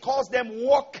fact, he calls them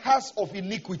workers of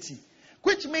iniquity.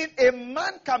 Which means a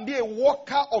man can be a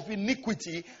worker of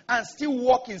iniquity and still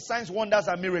walk in signs, wonders,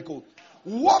 and miracles.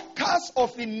 Workers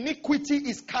of iniquity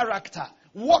is character.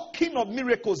 Working of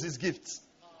miracles is gifts.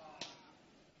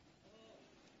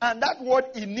 And that word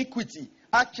iniquity,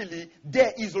 actually,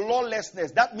 there is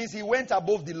lawlessness. That means he went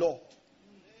above the law.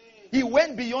 He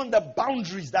went beyond the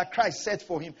boundaries that Christ set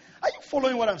for him. Are you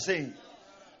following what I'm saying?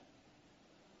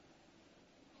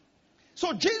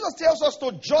 So Jesus tells us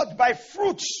to judge by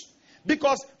fruits.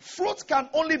 Because fruit can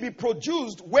only be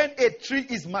produced when a tree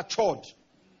is matured.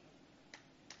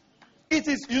 It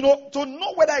is, to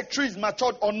know whether a tree is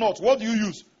matured or not, what do you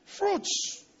use?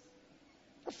 Fruits.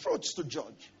 The fruits to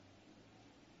judge.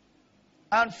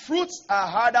 And fruits are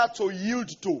harder to yield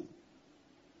to.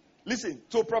 Listen,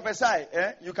 to prophesy,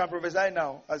 you can prophesy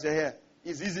now as a hair.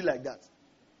 It's easy like that.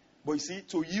 But you see,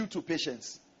 to yield to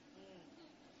patience.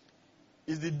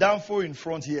 It's the downfall in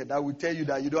front here that will tell you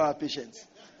that you don't have patience.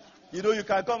 You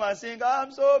can come and sing,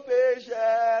 I'm so patient.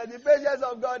 The patience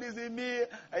of God is in me.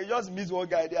 And you just meet one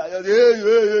guy there. Just,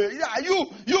 hey. Yeah,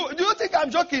 do you think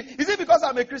I'm joking? Is it because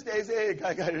I'm a Christian? He say,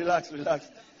 hey, guy, relax.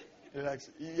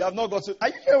 You have not got to. Are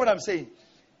you hearing what I'm saying?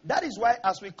 That is why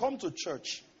as we come to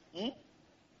church,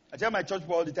 I tell my church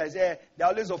people all the time, they're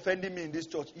always offending me in this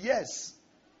church. Yes,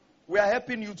 we are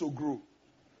helping you to grow.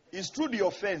 It's through the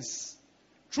offense.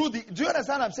 Do you understand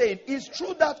what I'm saying? It's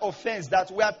through that offense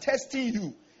that we are testing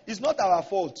you. It's not our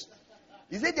fault.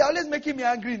 He said, they're always making me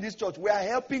angry in this church. We are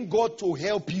helping God to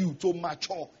help you to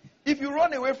mature. If you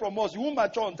run away from us, you won't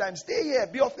mature on time. Stay here.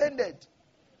 Be offended.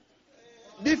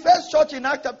 The first church in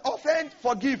Acts, offend,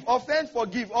 forgive. Offend,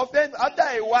 forgive. Offend. After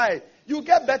a while, you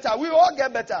get better. We all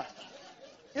get better.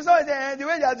 It's always the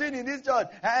way you are doing in this church.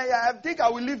 I think I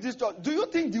will leave this church. Do you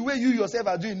think the way you yourself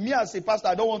are doing, me as a pastor,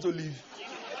 I don't want to leave?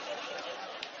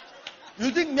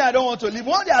 You think me, I don't want to leave?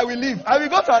 One day I will leave. I will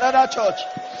go to another church.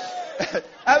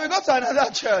 I will go to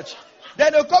another church.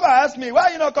 Then they'll come and ask me, why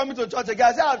are you not coming to church again?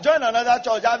 I say, I've joined another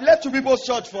church. I've left 2 people's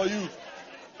church for you.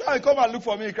 Now you come and look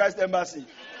for me in Christ Embassy.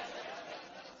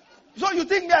 So you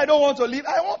think me, I don't want to leave?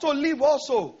 I want to leave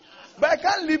also. But I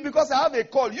can't leave because I have a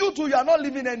call. You too, you are not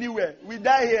living anywhere. We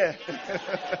die here.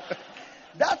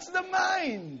 That's the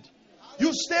mind.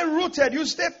 You stay rooted, you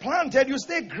stay planted, you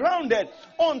stay grounded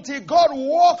until God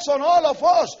works on all of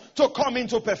us to come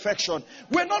into perfection.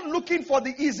 We're not looking for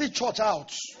the easy church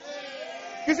out.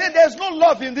 He said, there's no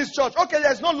love in this church. Okay,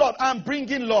 there's no love. I'm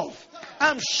bringing love.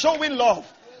 I'm showing love.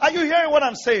 Are you hearing what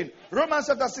I'm saying? Romans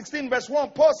chapter 16 verse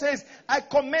 1, Paul says, I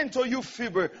commend to you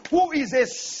Phoebe, who is a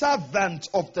servant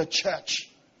of the church.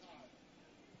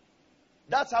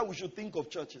 That's how we should think of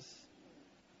churches.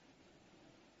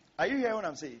 Are you hearing what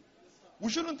I'm saying? We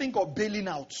shouldn't think of bailing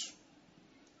out.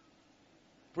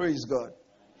 Praise God.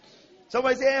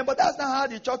 Somebody say, but that's not how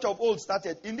the church of old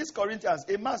started. In this Corinthians,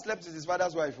 a man slept with his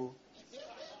father's wife. Oh.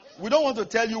 We don't want to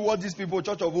tell you what these people,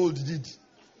 church of old, did.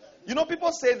 You know,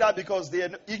 people say that because they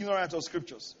are ignorant of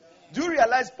scriptures. Do you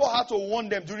realize Paul had to warn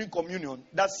them during communion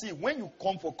that, see, when you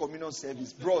come for communion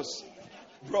service, bros,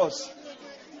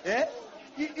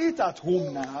 you eat at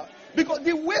home now. Because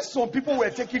the way some people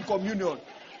were taking communion,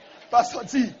 Pastor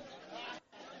T,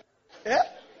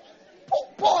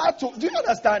 Paul had to, do you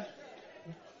understand?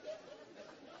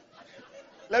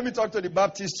 Let me talk to the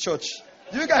Baptist church.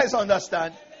 Do you guys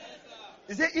understand?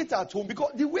 He said, eat at home.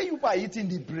 Because the way you are eating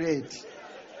the bread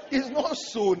is not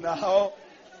so now.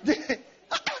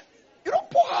 You know,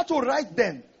 Paul had to write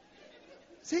them.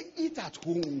 Say, eat at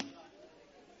home.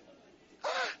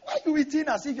 Why are you eating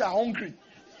as if you are hungry?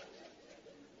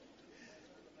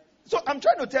 So I'm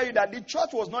trying to tell you that the church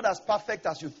was not as perfect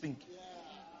as you think.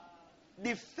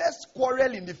 The first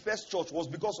quarrel in the first church was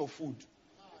because of food.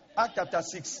 Acts chapter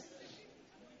 6.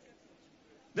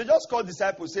 They just called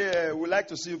disciples, say, we'd like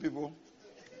to see you people.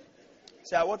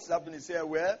 Say, what's happening? Say,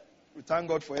 well, we thank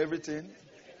God for everything.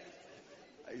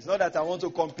 It's not that I want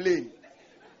to complain.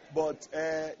 But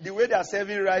the way they are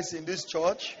serving rice in this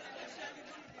church,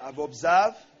 I've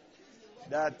observed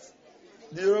that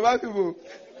the Yoruba people,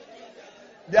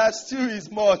 their stew is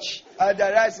much and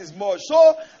their rice is much.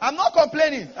 So I'm not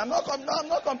complaining. I'm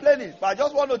not complaining. But I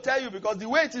just want to tell you, because the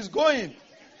way it is going,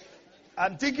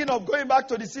 I'm thinking of going back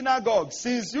to the synagogue.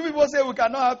 Since you people say we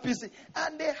cannot have peace.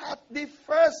 And they had the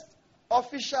first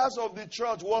officials of the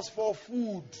church was for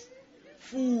food.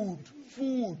 Food.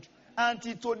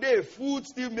 Until today, food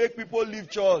still make people leave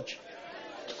church.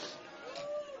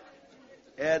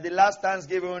 The last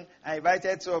Thanksgiving, I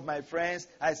invited 2 of my friends.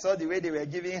 I saw the way they were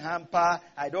giving hamper.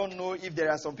 I don't know if there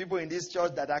are some people in this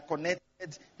church that are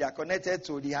connected. They are connected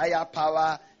to the higher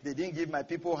power. They didn't give my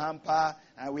people hamper,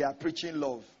 and we are preaching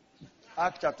love.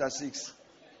 Acts chapter 6.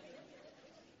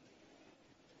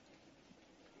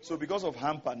 So because of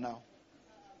hamper now,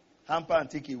 hamper and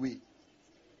take away.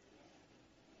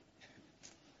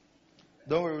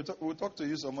 Don't worry, we'll talk to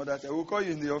you some other time. We'll call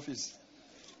you in the office.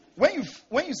 When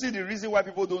you see the reason why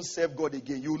people don't serve God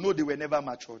again, you will know they were never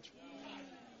matured.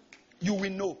 You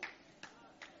will know.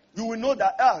 You will know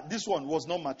that, this one was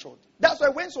not matured. That's why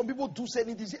when some people do say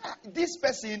anything, this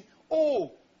person,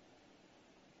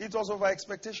 it was over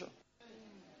expectation.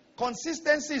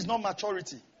 Consistency is not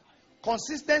maturity.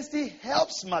 Consistency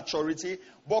helps maturity,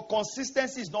 but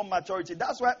consistency is not maturity.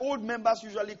 That's why old members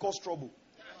usually cause trouble.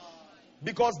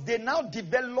 Because they now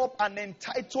develop an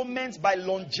entitlement by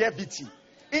longevity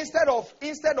instead of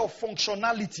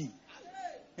functionality.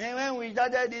 And when we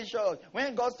started this church,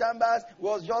 when God's chambers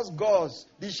was just God's,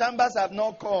 the chambers have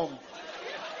not come.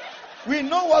 We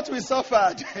know what we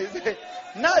suffered.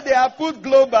 Now they have put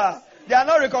global. They are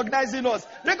not recognizing us.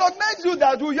 Recognize you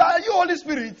that are you Holy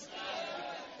Spirit?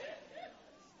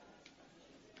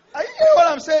 Are you hearing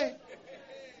what I'm saying?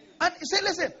 And say,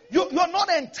 listen, you're not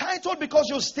entitled because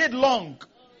you stayed long.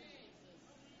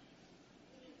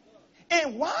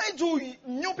 And why do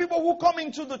new people who come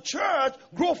into the church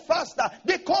grow faster?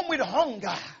 They come with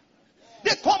hunger.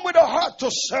 They come with a heart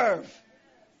to serve.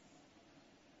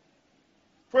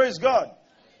 Praise God.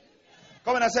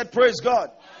 Come on, I said, praise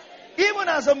God. Even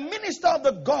as a minister of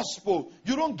the gospel,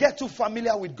 you don't get too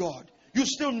familiar with God. You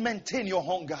still maintain your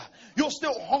hunger. You're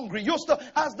still hungry. You're still,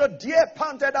 as the deer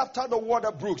panted after the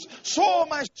water brooks, so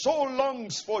my soul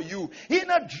longs for you in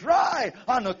a dry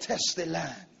and a thirsty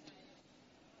land.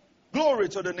 Glory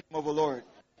to the name of the Lord.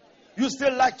 You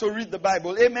still like to read the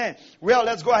Bible. Amen. Well,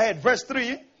 let's go ahead. Verse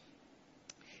 3.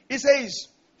 It says,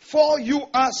 For you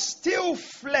are still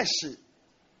fleshy.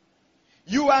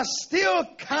 You are still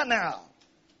carnal.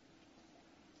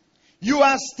 You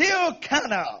are still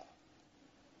carnal.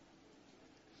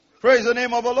 Praise the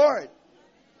name of the Lord.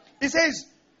 It says,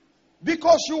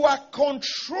 because you are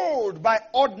controlled by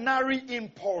ordinary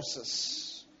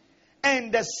impulses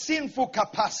and the sinful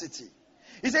capacity.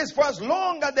 It says, for as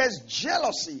long as there's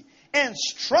jealousy and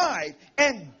strife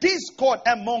and discord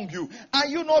among you, are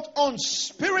you not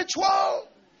unspiritual?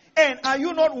 And are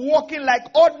you not walking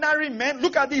like ordinary men?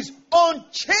 Look at this.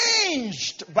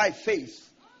 Unchanged by faith.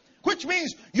 Which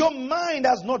means your mind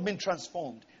has not been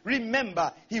transformed.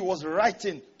 Remember, he was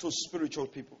writing to spiritual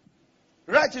people.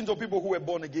 Writing to people who were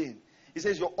born again. He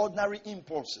says your ordinary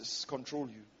impulses control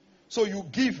you. So you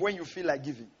give when you feel like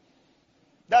giving.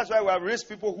 That's why we have raised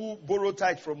people who borrow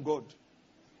tithe from God.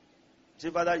 Say,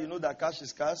 Father, you know that cash is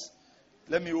scarce.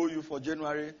 Let me owe you for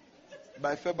January.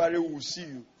 By February, we will see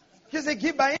you. He says they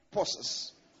give by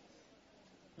impulses.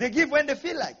 They give when they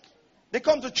feel like. They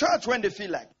come to church when they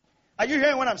feel like. Are you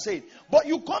hearing what I'm saying? But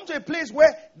you come to a place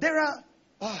where there are...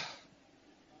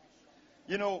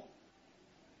 you know,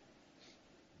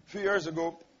 a few years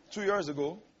ago, 2 years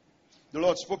ago, the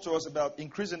Lord spoke to us about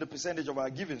increasing the percentage of our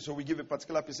giving. So we give a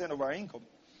particular percent of our income.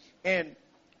 And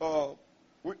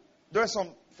there's some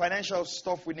financial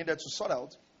stuff we needed to sort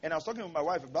out. And I was talking with my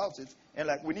wife about it. And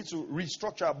like, we need to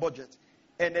restructure our budget.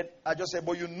 And then I just said,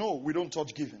 but you know, we don't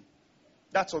touch giving.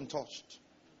 That's untouched.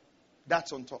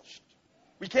 That's untouched.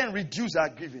 We can't reduce our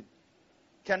giving.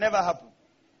 Can never happen.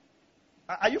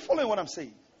 Are you following what I'm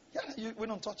saying? Yeah, we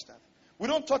don't touch that. We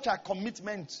don't touch our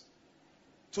commitment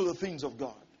to the things of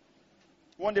God.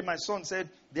 One day my son said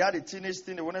they had a teenage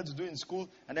thing they wanted to do in school,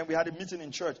 and then we had a meeting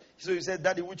in church. So he said,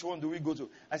 Daddy, which one do we go to?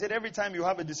 I said, every time you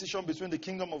have a decision between the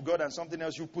kingdom of God and something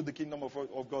else, you put the kingdom of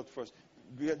God first.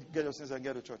 Get your sins and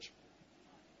get to church.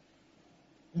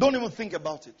 Don't even think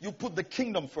about it. You put the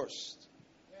kingdom first.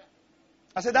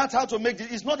 I said, that's how to make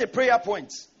it. It's not a prayer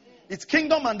point. It's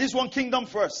kingdom and this one kingdom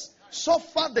first.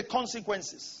 Suffer the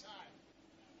consequences.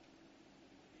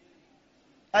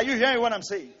 Are you hearing what I'm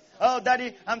saying? Oh,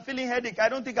 Daddy, I'm feeling headache. I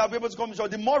don't think I'll be able to come to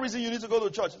church. The more reason you need to go to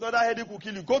church. So that headache will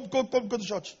kill you. Go to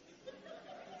church.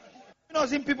 You know,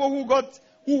 seen people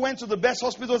who went to the best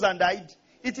hospitals and died.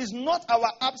 It is not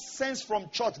our absence from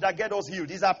church that get us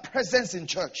healed. It's our presence in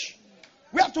church.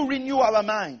 We have to renew our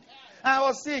mind. I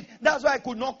was sick. That's why I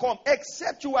could not come.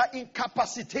 Except you are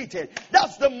incapacitated.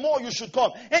 That's the more you should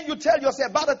come. And you tell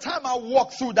yourself, by the time I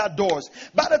walk through that doors,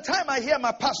 by the time I hear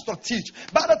my pastor teach,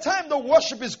 by the time the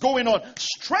worship is going on,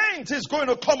 strength is going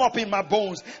to come up in my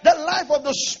bones. The life of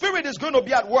the Spirit is going to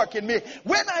be at work in me.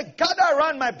 When I gather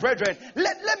around my brethren,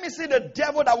 let me see the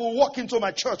devil that will walk into my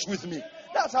church with me.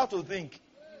 That's how to think.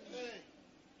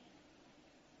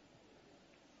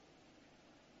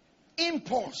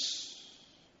 Impulses.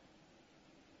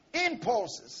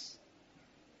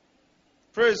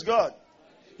 Praise God.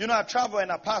 You know, I travel and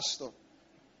I pastor.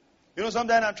 You know,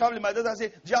 sometimes I'm traveling. My daughter say,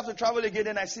 do you have to travel again?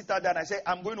 And I sit down there and I say,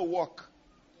 I'm going to work.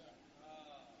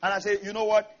 And I say, you know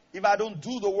what? If I don't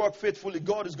do the work faithfully,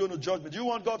 God is going to judge me. Do you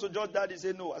want God to judge that? He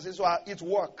said, no. I say, so it's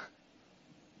work.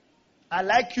 I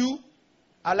like you.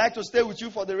 I like to stay with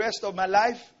you for the rest of my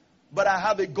life. But I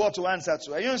have a God to answer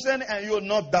to. Are you understand? And you're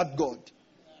not that God.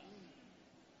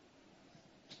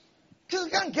 You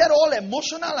can't get all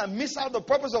emotional and miss out the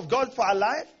purpose of God for our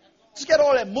life. Just get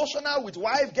all emotional with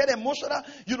wife. Get emotional.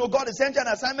 You know, God is sending you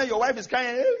an assignment. Your wife is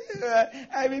crying.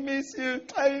 I will miss you.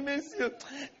 I will miss you.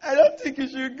 I don't think you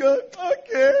should go.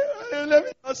 Okay. Let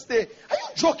me not stay. Are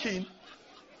you joking?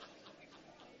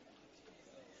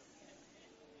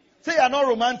 Say you're not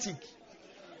romantic.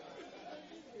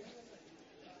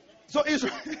 So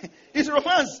it's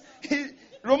romance.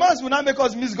 Romance will not make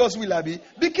us miss God's will, Abi.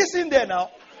 Be kissing there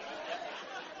now.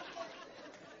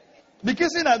 Be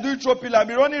kissing and doing trophy and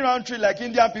be running around tree like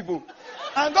Indian people.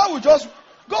 And God will just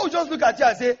look at you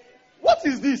and say, what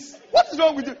is this? What is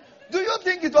wrong with you? Do you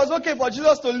think it was okay for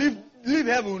Jesus to leave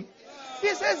heaven?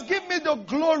 He says, give me the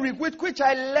glory with which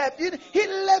I left. He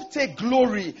left a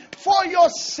glory for your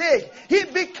sake. He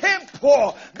became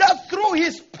poor, that through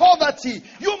his poverty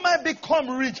you might become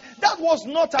rich. That was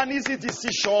not an easy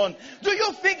decision. Do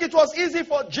you think it was easy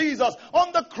for Jesus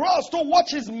on the cross to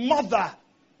watch his mother?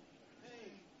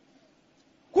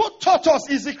 Who taught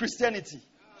us easy Christianity?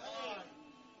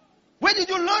 Where did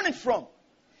you learn it from?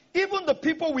 Even the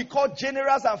people we call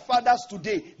generals and fathers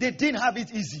today, they didn't have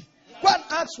it easy. Go and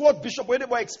ask what Bishop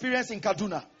Oyedepo experienced in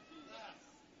Kaduna.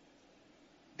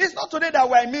 It's not today that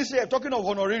we're in ministry talking of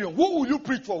honorarium. Who will you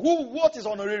preach for? What is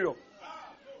honorarium?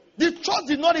 The church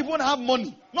did not even have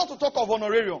money, not to talk of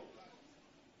honorarium.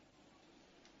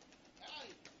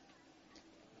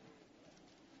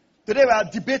 Today we are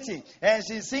debating. And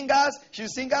she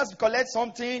singers collect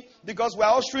something because we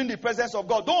are ushering the presence of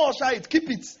God. Don't usher it, keep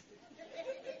it.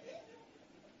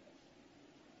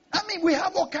 I mean, we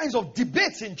have all kinds of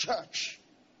debates in church.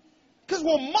 Because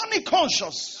we're money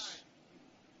conscious.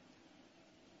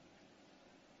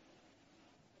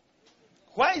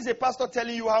 Why is a pastor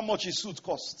telling you how much his suit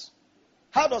costs?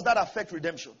 How does that affect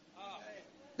redemption?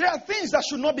 There are things that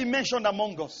should not be mentioned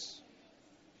among us.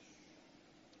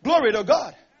 Glory to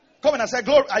God. Come on and say,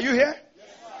 glory. Are you here? Yes,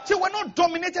 see, we're not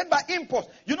dominated by impulse.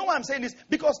 You know why I'm saying this?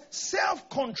 Because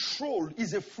self-control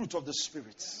is a fruit of the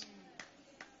Spirit.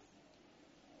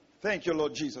 Thank you,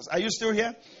 Lord Jesus. Are you still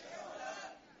here?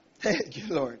 Thank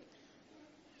you, Lord.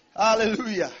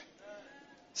 Hallelujah.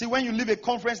 See, when you leave a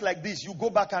conference like this, you go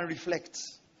back and reflect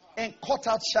and cut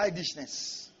out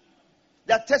childishness.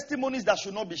 There are testimonies that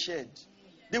should not be shared.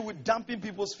 They will dampen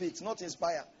people's faith, not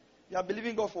inspire. You are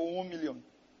believing God for 1 million.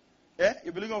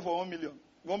 You believe God for 1 million.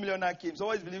 1 million now came.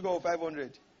 Someone is believing God for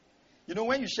 500. You know,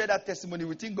 when you share that testimony,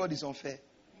 we think God is unfair.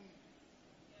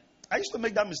 I used to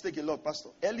make that mistake a lot, Pastor.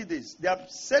 Early days. There are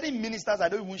certain ministers I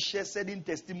don't even share certain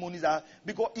testimonies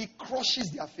because it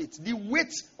crushes their faith. The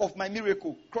weight of my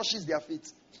miracle crushes their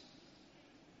faith.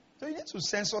 So you need to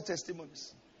censor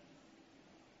testimonies.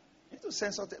 You need to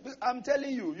censor I'm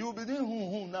telling you, you'll be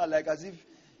doing now like as if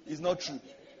it's not true.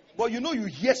 But you know you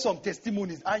hear some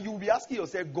testimonies and you'll be asking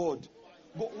yourself, God,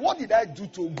 what did I do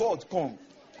to God? Come.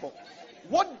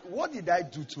 What did I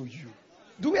do to you?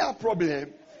 Do we have a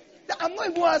problem? I'm not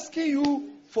even asking you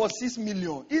for 6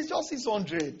 million. It's just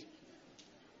 600.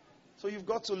 So you've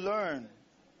got to learn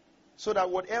so that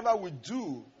whatever we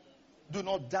do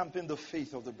not dampen the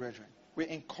faith of the brethren. We're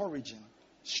encouraging,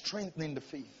 strengthening the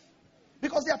faith.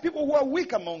 Because there are people who are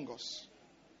weak among us.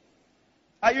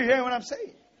 Are you hearing what I'm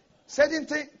saying? Certain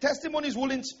testimonies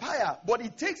will inspire, but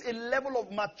it takes a level of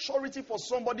maturity for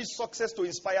somebody's success to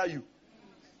inspire you.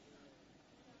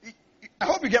 I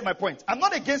hope you get my point. I'm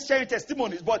not against sharing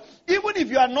testimonies, but even if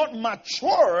you are not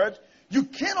matured, you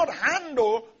cannot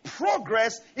handle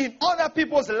progress in other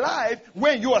people's life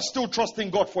when you are still trusting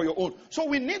God for your own. So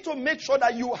we need to make sure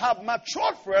that you have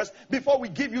matured first before we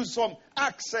give you some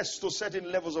access to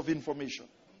certain levels of information.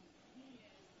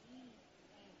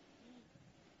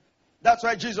 That's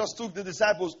why Jesus took the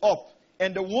disciples up.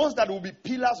 And the ones that will be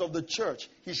pillars of the church,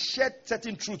 he shared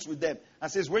certain truths with them.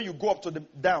 And says, when you go up to the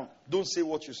down, don't say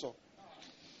what you saw.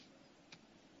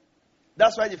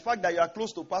 That's why the fact that you are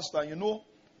close to pastor and you know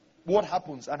what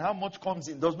happens and how much comes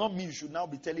in does not mean you should now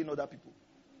be telling other people.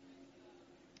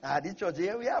 This church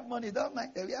here, we have money, don't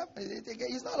mind. We have,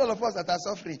 it's not all of us that are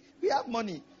suffering. We have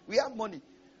money. We have money.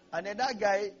 And then that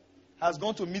guy has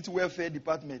gone to meet welfare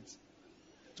department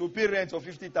to pay rent of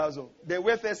 50,000. The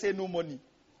welfare say no money.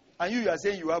 And you are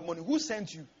saying you have money. Who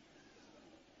sent you?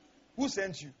 Who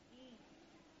sent you?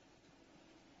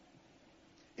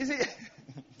 You see,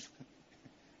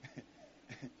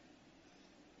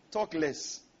 talk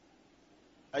less.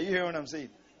 Are you hearing what I'm saying?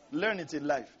 Learn it in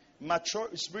life.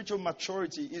 Spiritual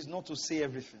maturity is not to say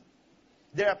everything.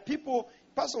 There are people,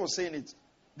 Pastor was saying it,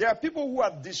 there are people who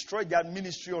have destroyed their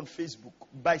ministry on Facebook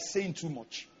by saying too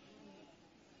much.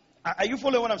 Are you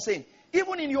following what I'm saying?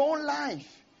 Even in your own life,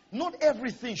 not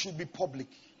everything should be public.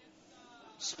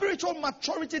 Spiritual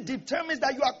maturity determines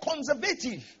that you are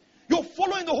conservative. You're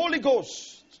following the Holy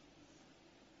Ghost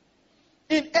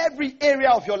in every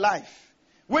area of your life.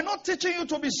 We're not teaching you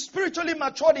to be spiritually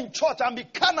matured in church and be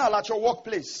carnal at your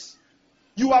workplace.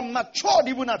 You are matured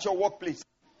even at your workplace.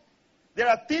 There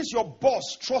are things your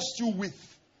boss trusts you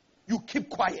with. You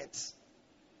keep quiet.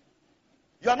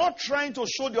 You are not trying to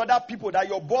show the other people that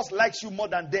your boss likes you more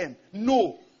than them.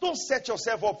 No. Don't set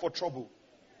yourself up for trouble.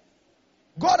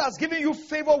 God has given you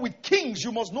favor with kings.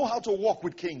 You must know how to walk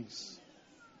with kings.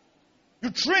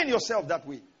 You train yourself that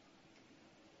way.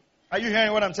 Are you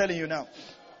hearing what I'm telling you now?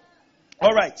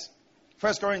 All right.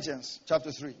 1 Corinthians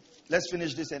chapter 3. Let's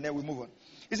finish this and then we move on.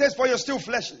 He says, for you're still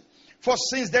fleshly. For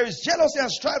since there is jealousy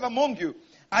and strife among you,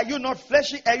 are you not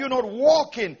fleshly? Are you not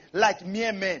walking like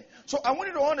mere men? So I want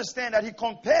you to understand that he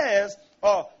compares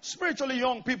spiritually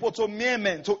young people to mere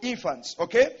men, to infants.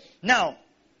 Okay? Now,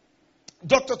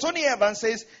 Dr. Tony Evans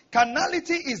says,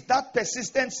 carnality is that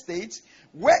persistent state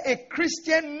where a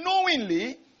Christian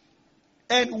knowingly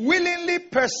and willingly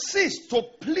persists to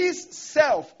please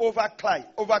self over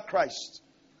Christ.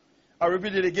 I'll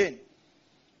repeat it again.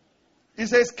 He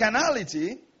says,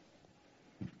 carnality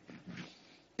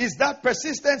is that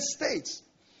persistent state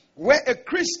where a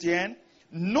Christian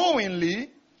knowingly,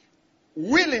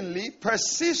 willingly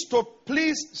persists to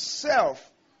please self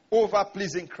over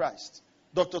pleasing Christ.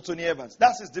 Dr. Tony Evans.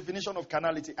 That's his definition of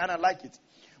carnality, and I like it.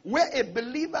 where a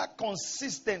believer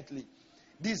consistently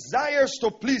desires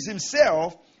to please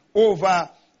himself over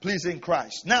pleasing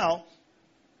Christ. Now,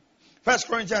 1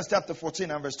 Corinthians chapter 14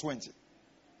 and verse 20.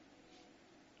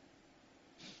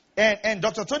 And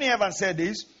Dr. Tony Evans said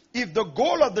this: if the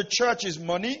goal of the church is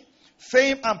money,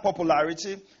 fame, and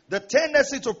popularity, the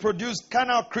tendency to produce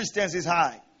carnal Christians is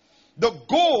high. The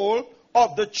goal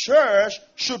of the church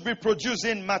should be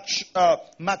producing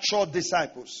mature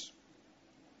disciples.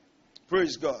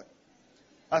 Praise God.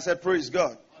 I said, praise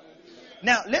God.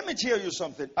 Now, let me tell you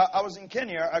something. I was in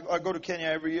Kenya. I go to Kenya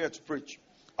every year to preach.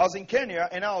 I was in Kenya,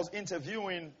 and I was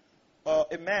interviewing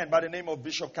a man by the name of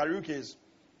Bishop Kariuki's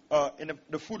in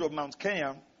the foot of Mount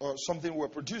Kenya, or something we're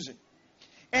producing.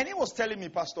 And he was telling me,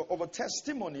 Pastor, of a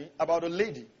testimony about a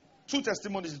lady. 2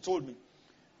 testimonies he told me.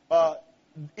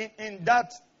 In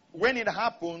that, when it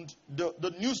happened,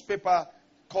 the newspaper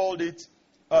called it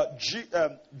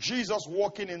Jesus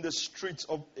walking in the streets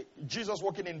of Jesus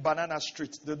walking in Banana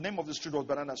Street. The name of the street was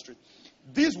Banana Street.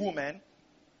 This woman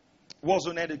was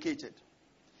uneducated,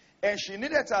 and she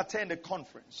needed to attend a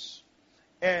conference.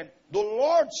 And the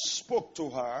Lord spoke to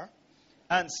her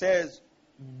and says,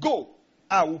 "Go,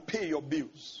 I will pay your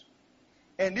bills."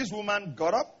 And this woman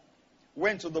got up,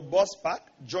 went to the bus park,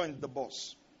 joined the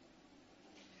bus.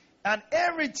 And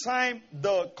every time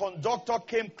the conductor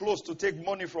came close to take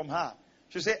money from her,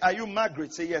 she said, "Are you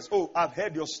Margaret?" Say, "Yes." "Oh, I've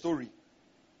heard your story."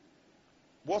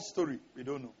 "What story?" "We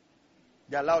don't know."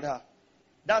 They allowed her.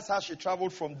 That's how she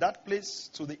traveled from that place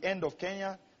to the end of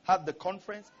Kenya, had the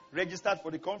conference, registered for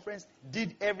the conference,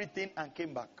 did everything, and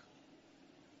came back.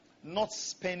 Not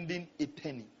spending a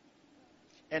penny.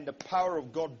 And the power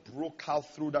of God broke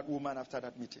out through that woman after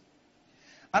that meeting.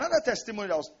 Another testimony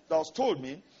that was told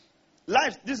me,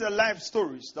 these are life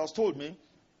stories that was told me,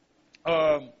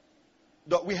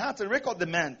 that we had to record the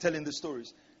man telling the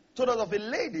stories. Told us of a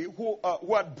lady who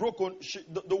had broken.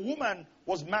 The woman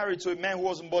was married to a man who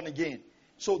wasn't born again.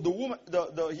 So the woman,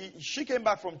 she came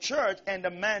back from church, and the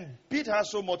man beat her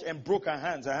so much and broke her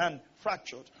hands. Her hand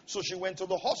fractured. So she went to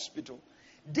the hospital.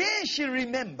 Then she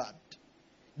remembered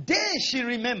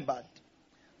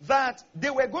that they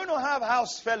were going to have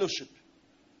house fellowship.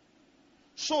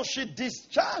 So she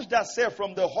discharged herself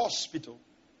from the hospital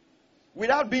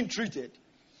without being treated,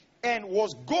 and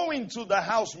was going to the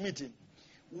house meeting.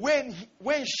 When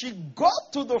she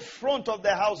got to the front of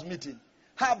the house meeting,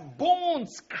 her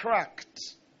bones cracked,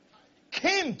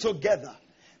 came together.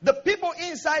 The people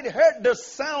inside heard the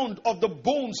sound of the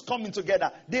bones coming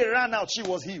together. They ran out. She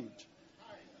was healed.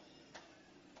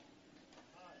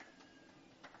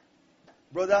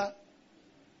 Brother,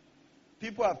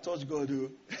 people have touched God.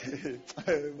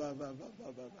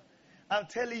 I'm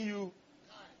telling you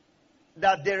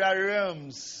that there are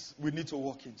realms we need to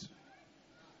walk into.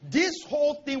 This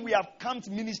whole thing we have camped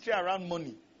ministry around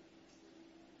money.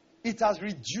 It has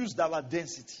reduced our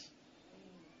density.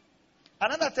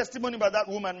 Another testimony about that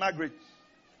woman, Margaret.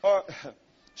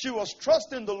 She was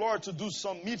trusting the Lord to do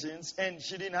some meetings, and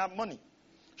she didn't have money.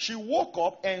 She woke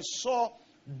up and saw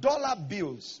dollar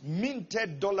bills,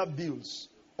 minted dollar bills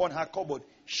on her cupboard.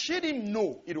 She didn't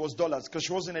know it was dollars because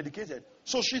she wasn't educated.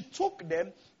 So she took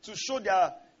them to show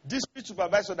their district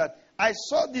supervisor that I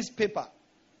saw this paper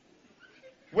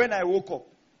when I woke up.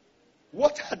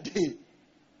 What are they?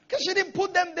 Because she didn't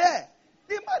put them there.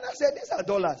 The man said, "These are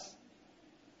dollars."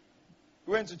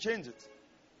 We went to change it.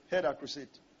 Heard our crusade.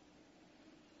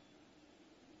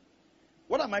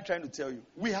 What am I trying to tell you?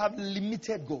 We have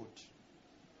limited God.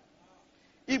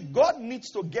 If God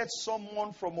needs to get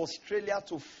someone from Australia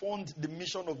to fund the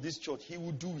mission of this church, He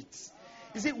will do it.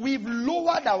 You see, we've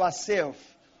lowered ourselves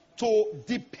to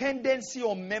dependency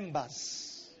on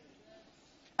members.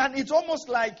 And it's almost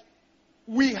like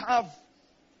we have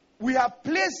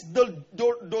placed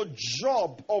the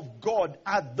job of God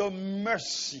at the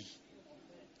mercy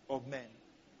of men.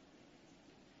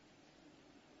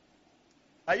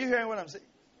 Are you hearing what I'm saying?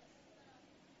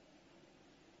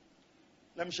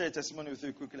 Let me share a testimony with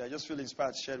you quickly. I just feel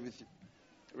inspired to share it with you.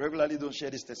 Regularly don't share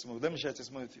this testimony. Let me share a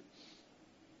testimony with you.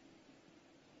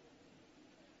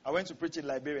 I went to preach in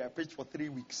Liberia. I preached for 3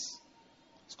 weeks.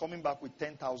 I was coming back with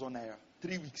 10,000 naira.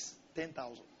 3 weeks,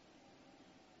 10,000.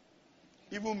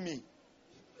 Even me,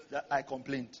 that I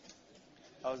complained.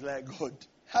 I was like, God,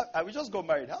 I just got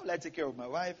married. How will I take care of my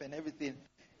wife and everything?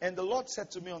 And the Lord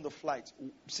said to me on the flight,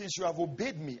 since you have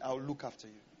obeyed me, I will look after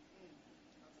you.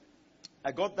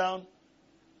 I got down.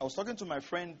 I was talking to my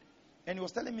friend, and he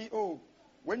was telling me, "Oh,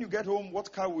 when you get home,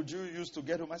 what car would you use to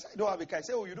get home?" I said, "I don't have a car." I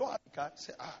said, "Oh, you don't have a car?" I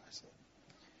said, "Ah."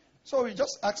 So he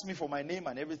just asked me for my name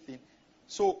and everything.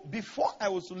 So before I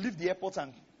was to leave the airport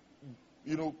and,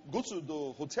 go to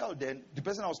the hotel then, the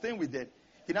person I was staying with then,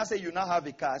 He now say, you now have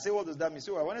a car. I say, what does that mean?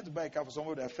 So I wanted to buy a car for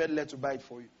somebody. I felt led to buy it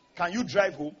for you. Can you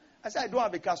drive home? I said, I don't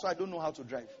have a car, so I don't know how to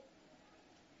drive.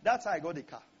 That's how I got a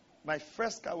car. My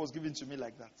first car was given to me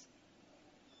like that.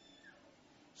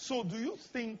 So do you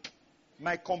think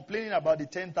my complaining about the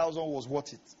 10,000 was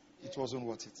worth it? It wasn't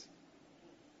worth it.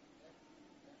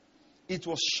 It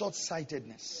was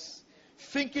short-sightedness.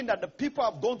 Thinking that the people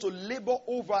I've gone to labor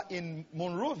over in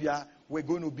Monrovia were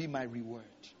going to be my reward.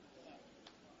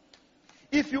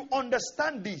 If you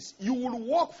understand this, you will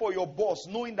work for your boss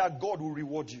knowing that God will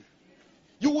reward you.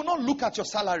 You will not look at your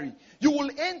salary. You will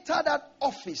enter that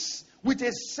office with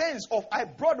a sense of, I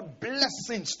brought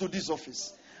blessings to this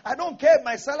office. I don't care if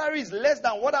my salary is less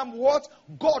than what I'm worth.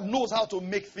 God knows how to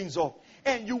make things up.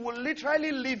 And you will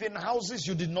literally live in houses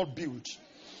you did not build.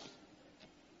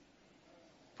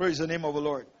 Praise the name of the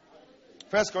Lord.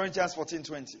 1 Corinthians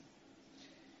 14:20.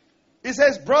 It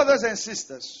says, brothers and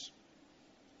sisters,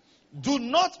 do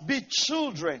not be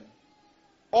children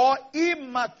or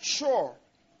immature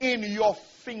in your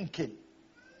thinking.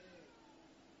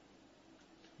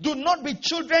 Do not be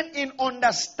children in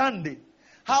understanding.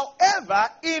 However,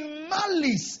 in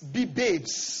malice be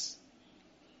babes.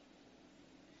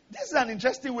 This is an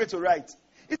interesting way to write.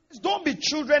 It says, don't be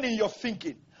children in your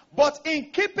thinking, but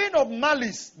in keeping of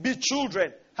malice be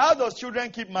children. How does children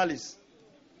keep malice?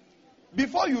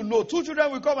 Before you know, two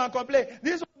children will come and complain.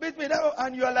 This will beat me, that will,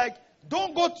 and you are like,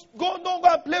 don't go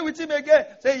and play with him again.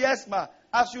 Say, yes, ma.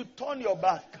 As you turn your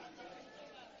back,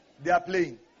 they are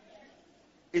playing.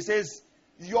 It says,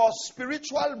 your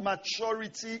spiritual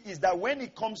maturity is that when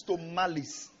it comes to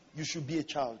malice, you should be a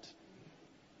child.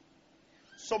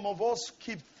 Some of us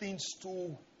keep things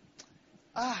too.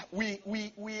 We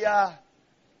have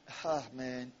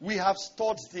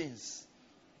stored things.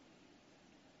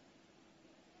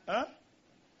 Huh?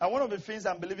 And one of the things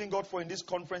I'm believing God for in this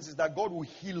conference is that God will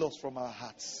heal us from our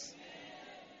hearts.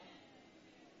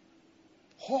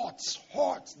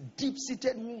 Hurt,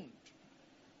 deep-seated wound.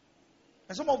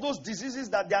 And some of those diseases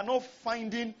that they are not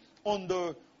finding on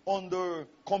the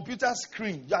computer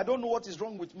screen. I don't know what is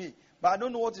wrong with me, but I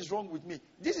don't know what is wrong with me.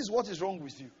 This is what is wrong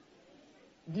with you.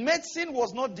 Medicine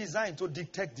was not designed to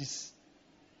detect this.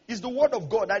 It's the word of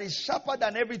God that is sharper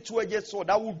than every two-edged sword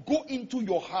that will go into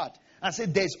your heart and say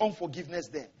there is unforgiveness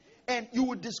there. And you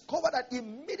will discover that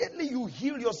immediately you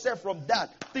heal yourself from that,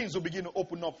 things will begin to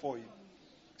open up for you.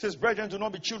 It says, brethren, do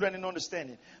not be children in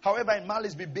understanding. However, in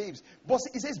malice be babes. But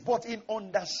it says, but in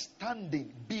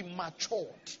understanding be matured.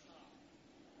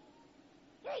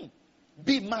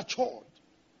 Be matured.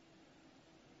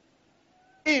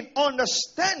 In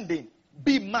understanding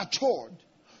be matured.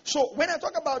 So when I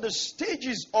talk about the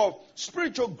stages of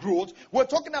spiritual growth, we're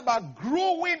talking about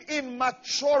growing in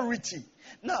maturity.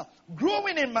 Now,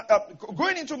 going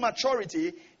into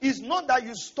maturity is not that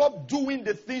you stop doing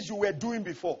the things you were doing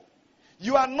before.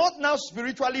 You are not now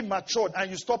spiritually matured and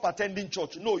you stop attending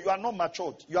church. No, you are not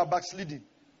matured. You are backsliding.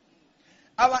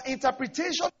 Our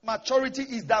interpretation of maturity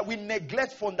is that we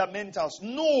neglect fundamentals.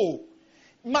 No.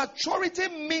 Maturity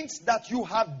means that you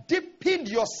have deepened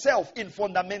yourself in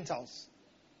fundamentals.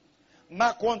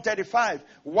 Mark 1:35,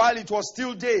 while it was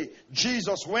still day,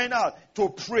 Jesus went out to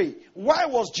pray. Why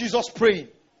was Jesus praying?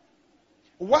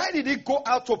 Why did he go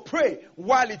out to pray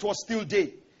while it was still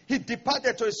day? He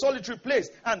departed to a solitary place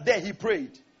and there he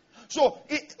prayed. So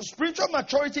spiritual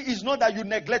maturity is not that you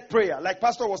neglect prayer, like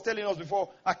Pastor was telling us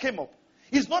before I came up.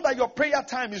 It's not that your prayer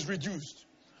time is reduced.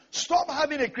 Stop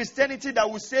having a Christianity that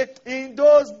will say, in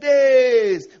those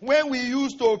days when we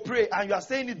used to pray, and you are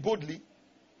saying it boldly.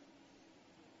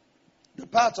 The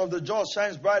path of the just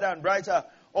shines brighter and brighter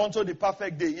unto the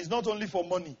perfect day. It's not only for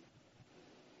money.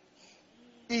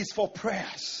 It's for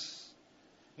prayers.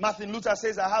 Martin Luther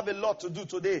says, I have a lot to do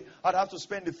today. I'd have to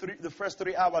spend the first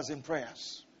 3 hours in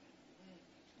prayers.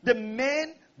 The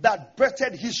men that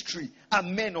bettered history are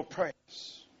men of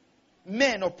prayers.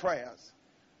 Men of prayers.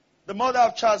 The mother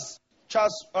of Charles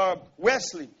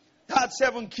Wesley had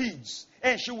 7 kids.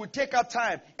 And she would take her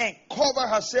time and cover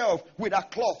herself with a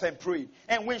cloth and pray.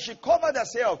 And when she covered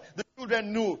herself, the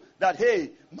children knew that,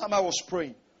 hey, mama was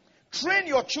praying. Train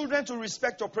your children to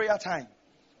respect your prayer time.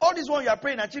 All this one you are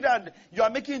praying, and children, you are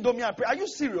making indomie and pray. Are you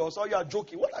serious or you are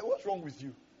joking? What's wrong with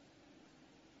you?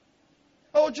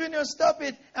 Oh, Junior, stop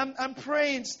it. I'm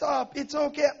praying. Stop. It's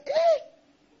okay.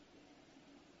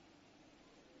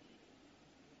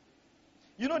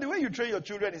 You know, the way you train your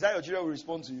children is how your children will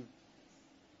respond to you.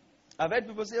 I've heard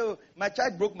people say, oh, my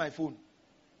child broke my phone.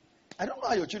 I don't know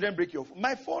how your children break your phone.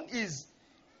 My phone is,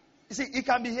 you see, it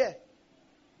can be here.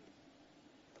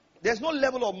 There's no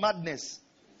level of madness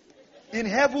in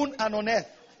heaven and on earth.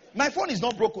 My phone is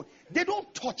not broken. They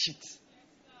don't touch it.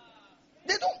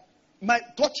 They don't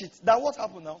might touch it. That what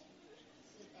happened now?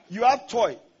 You have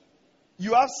toy.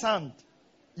 You have sand.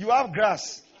 You have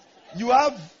grass. You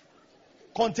have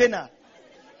container.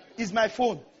 It's my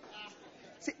phone.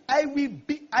 See, I will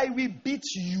beat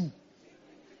you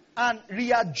and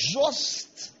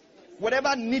readjust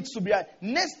whatever needs to be.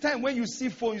 Next time when you see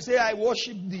phone, you say, I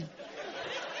worship thee.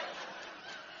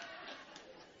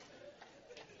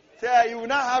 Say, you will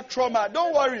not have trauma.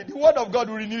 Don't worry. The word of God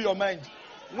will renew your mind.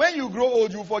 When you grow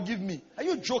old, you forgive me. Are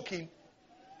you joking?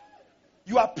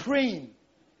 You are praying.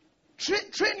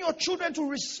 Train your children to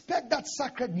respect that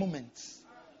sacred moment.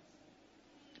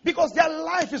 Because their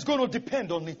life is going to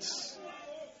depend on it.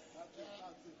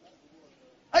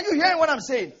 Are you hearing what I'm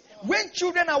saying? When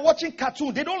children are watching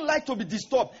cartoon, they don't like to be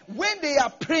disturbed. When they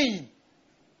are praying,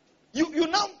 you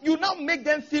now make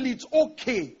them feel it's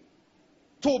okay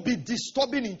to be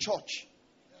disturbing in church.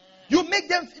 You make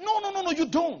them, no, you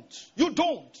don't. You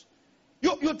don't.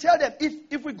 You tell them,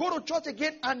 if we go to church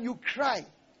again and you cry,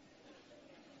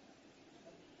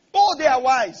 oh, they are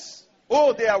wise.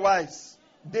 Oh, they are wise.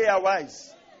 They are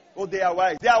wise. Oh, they are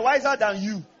wise. They are wiser than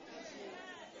you.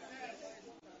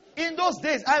 In those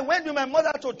days, I went with my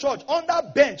mother to church on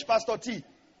that bench, Pastor T.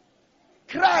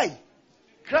 Cry.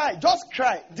 Cry. Just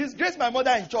cry. Disgrace my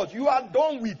mother in church. You are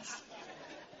done with.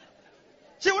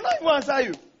 She will not even answer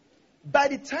you. By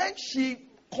the time she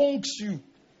conks you,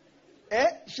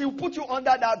 she will put you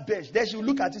under that bench. Then she will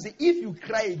look at you and say, if you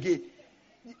cry again,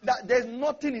 there's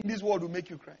nothing in this world will make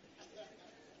you cry.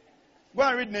 Go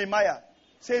and read Nehemiah.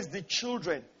 It says the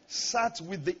children sat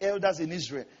with the elders in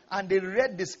Israel and they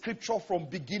read the scripture from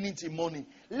beginning to morning.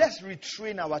 Let's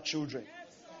retrain our children.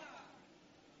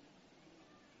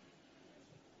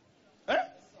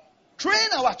 Train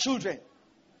our children.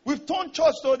 We've turned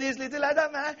church to this little letter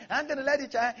man. I'm going to let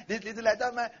it shine. This little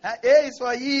letter man. A is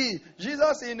for ye.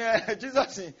 Jesus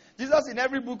in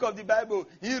every book of the Bible.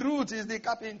 In Ruth is the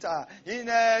carpenter. In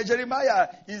Jeremiah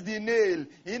is the nail.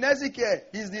 In Ezekiel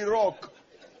is the rock.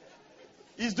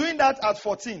 He's doing that at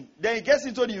 14. Then he gets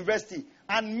into the university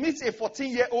and meets a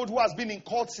 14-year-old who has been in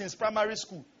cult since primary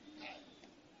school.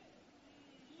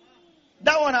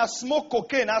 That one has smoked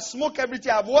cocaine, has smoked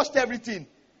everything, has watched everything.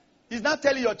 He's not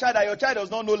telling your child that your child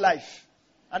does not know life.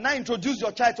 And now introduce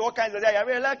your child to all kinds of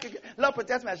things. Lord,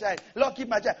 protect my child. Lord, keep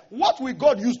my child. What will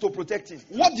God use to protect him?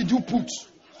 What did you put?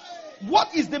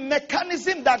 What is the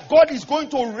mechanism that God is going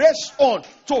to rest on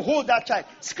to hold that child?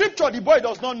 Scripture, the boy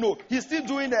does not know. He's still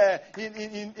doing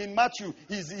in Matthew.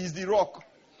 He's the rock.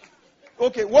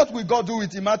 Okay, what will God do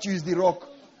with in Matthew is the rock.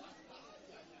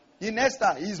 In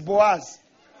Esther, he's Boaz.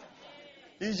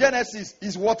 In Genesis,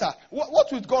 is water.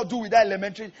 What would God do with that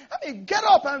elementary? Get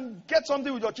up and get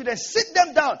something with your children. Sit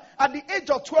them down. At the age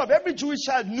of 12, every Jewish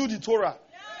child knew the Torah.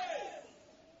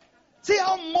 See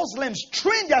how Muslims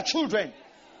train their children.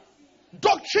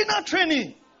 Doctrinal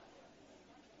training.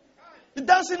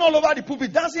 Dancing all over the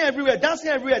pulpit. Dancing everywhere. Dancing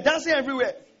everywhere. Dancing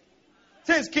everywhere.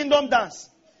 Say it's kingdom dance.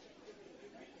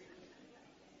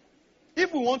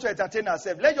 If we want to entertain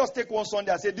ourselves, let's just take one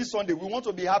Sunday and say, this Sunday, we want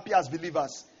to be happy as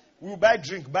believers. We will buy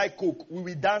drink, buy coke. We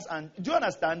will dance. And do you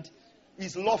understand?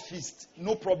 It's love feast.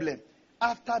 No problem.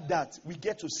 After that, we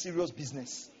get to serious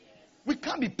business. We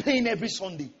can't be playing every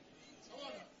Sunday.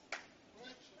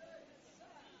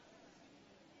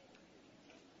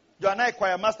 You are not a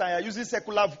choir master and you are using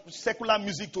secular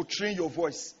music to train your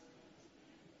voice.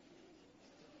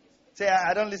 Say,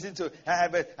 I don't listen to,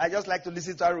 I just like to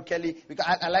listen to R. Kelly because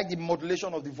I like the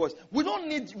modulation of the voice. We don't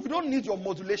need your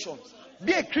modulations.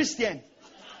 Be a Christian.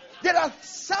 There are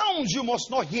sounds you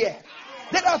must not hear.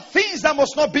 There are things that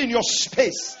must not be in your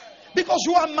space. Because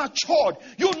you are matured.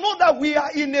 You know that we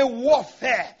are in a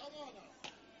warfare.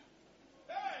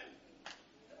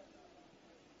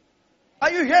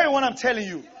 Are you hearing what I'm telling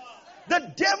you?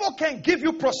 The devil can give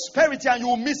you prosperity and you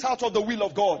will miss out of the will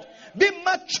of God. Be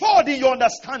matured in your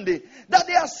understanding that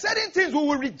there are certain things we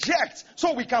will reject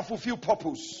so we can fulfill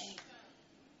purpose.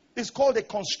 It's called a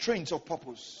constraint of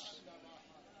purpose.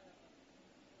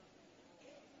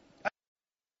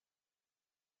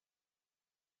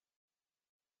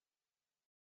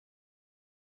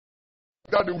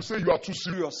 That they will say you are too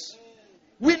serious.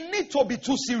 We need to be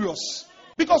too serious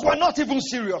because we're not even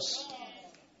serious.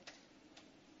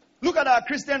 Look at our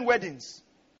Christian weddings.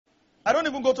 I don't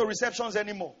even go to receptions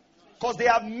anymore because they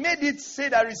have made it say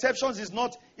that receptions is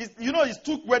not. It's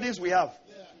 2 weddings we have.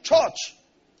 Church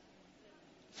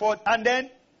and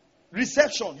then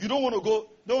reception. You don't want to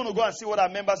go and see what our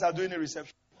members are doing in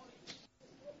reception.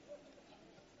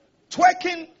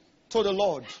 Twerking to the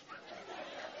Lord.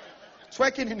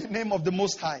 Twerking in the name of the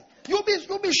Most High. You'll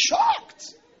be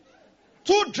shocked.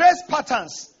 2 dress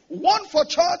patterns. One for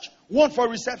church, one for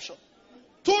reception.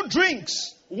 2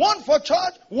 drinks. One for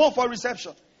church, one for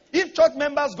reception. If church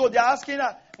members go, they're asking,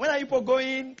 when are you people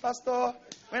going, Pastor?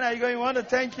 When are you going? We want to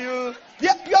thank you.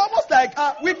 Yeah, you're almost like,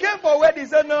 we came for wedding.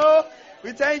 Say, no,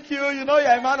 we thank you. You know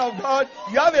you're a man of God.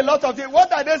 You have a lot of things.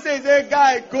 What are they saying? Say,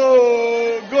 guy,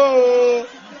 go.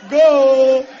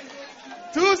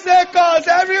 2 seconds,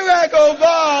 everywhere go,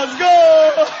 boss,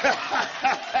 go.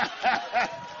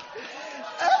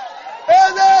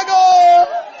 And they go.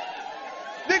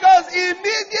 Because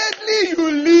immediately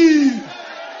you leave.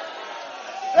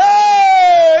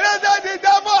 Hey, the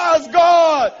devil has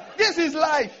gone. This is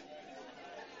life.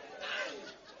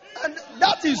 And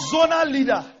that is zonal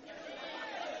leader.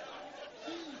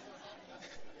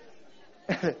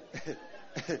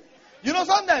 You know,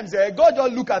 sometimes God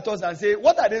just look at us and say,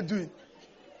 what are they doing?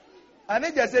 And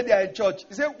they just say they are in church.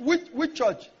 He said, which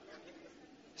church?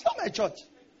 It's not my church.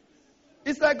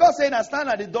 It's like God saying, I stand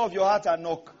at the door of your heart and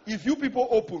knock. If you people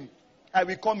open, I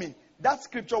will come in. That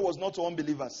scripture was not to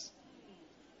unbelievers.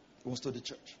 It was to the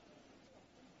church.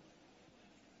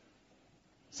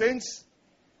 Saints,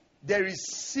 there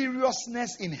is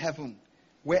seriousness in heaven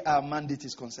where our mandate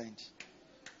is concerned.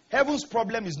 Heaven's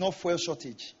problem is not fuel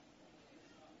shortage.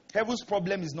 Heaven's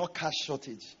problem is not cash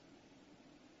shortage.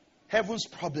 Heaven's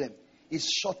problem is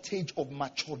shortage of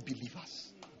matured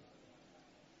believers.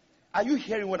 Are you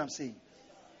hearing what I'm saying?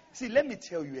 See, let me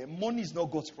tell you, money is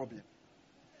not God's problem.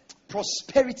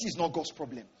 Prosperity is not God's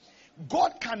problem.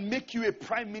 God can make you a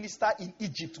prime minister in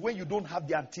Egypt when you don't have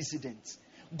the antecedents.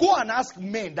 Go and ask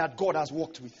men that God has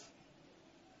worked with.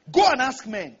 Go and ask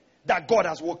men that God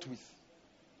has worked with.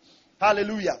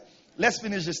 Hallelujah. Let's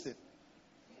finish this thing.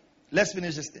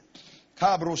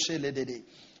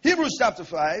 Hebrews chapter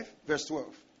 5, verse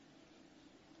 12.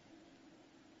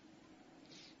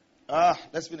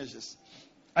 Let's finish this.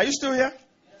 Are you still here?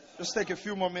 Just take a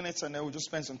few more minutes and then we'll just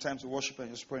spend some time to worship and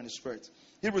just pray in the Spirit.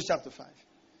 Hebrews chapter 5.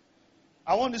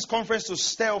 I want this conference to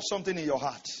stir up something in your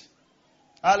heart.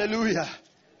 Hallelujah.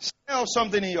 Stir up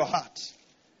something in your heart.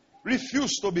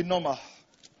 Refuse to be normal.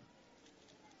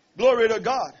 Glory to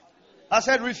God. I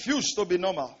said refuse to be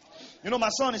normal. You know, my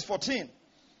son is 14.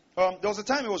 There was a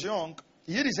time he was young.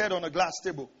 He hit his head on a glass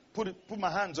table. Put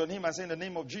my hands on him. I said in the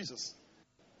name of Jesus.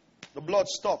 The blood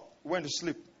stopped. Went to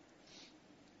sleep.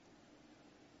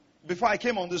 Before I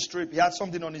came on this trip, he had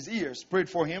something on his ears. Prayed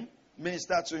for him.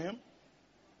 Ministered to him.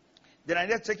 Then I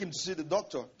had to take him to see the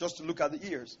doctor just to look at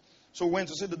the ears. So we went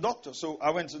to see the doctor. So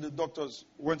I went to the doctor's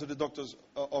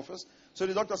office. So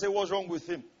the doctor said, what's wrong with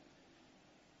him?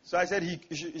 So I said, he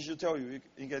should tell you.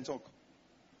 He can talk.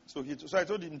 So I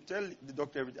told him, tell the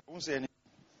doctor everything. I won't say anything.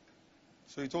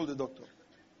 So he told the doctor.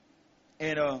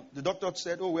 And the doctor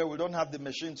said, oh, well, we don't have the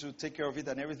machine to take care of it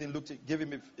and everything. Gave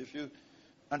him a few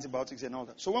antibiotics and all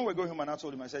that. So when we go home and I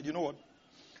told him, I said, you know what?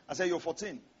 I said, you're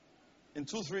 14. In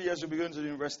 2-3 years, you'll be going to the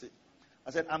university. I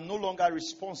said, I'm no longer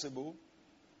responsible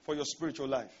for your spiritual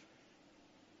life.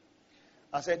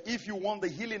 I said, if you want the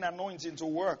healing anointing to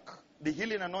work, the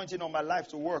healing anointing on my life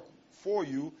to work for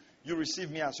you, you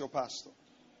receive me as your pastor.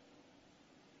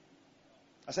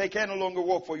 I said, I can no longer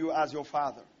work for you as your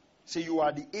father. See, you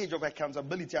are the age of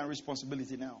accountability and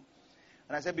responsibility now.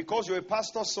 And I said, because you're a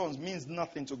pastor's son means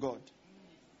nothing to God.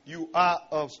 You are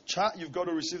a child. You've got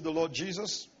to receive the Lord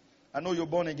Jesus. I know you're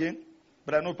born again,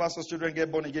 but I know pastors' children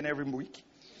get born again every week.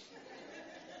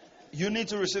 You need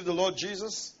to receive the Lord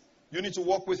Jesus. You need to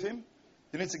walk with him.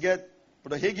 You need to get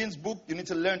Brother Higgins' book. You need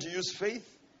to learn to use faith.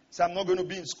 So I'm not going to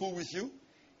be in school with you.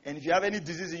 And if you have any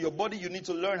disease in your body, you need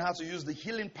to learn how to use the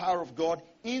healing power of God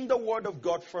in the Word of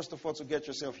God, first of all, to get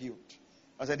yourself healed.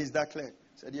 I said, is that clear?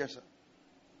 I said, yes, sir.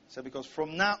 I said, because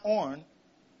from now on,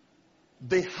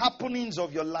 the happenings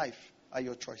of your life are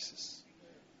your choices.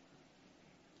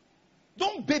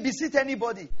 Don't babysit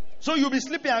anybody. So you'll be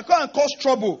sleeping and come and cause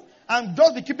trouble. And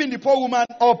just be keeping the poor woman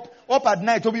up at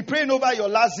night. To be praying over your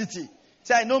last city.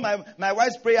 Say, I know my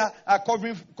wife's prayer are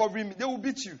covering me. They will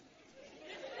beat you.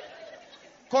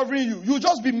 Covering you. You'll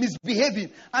just be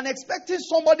misbehaving and expecting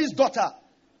somebody's daughter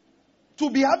to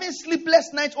be having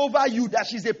sleepless nights over you that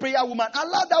she's a prayer woman.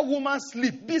 Allow that woman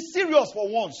sleep. Be serious for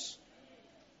once.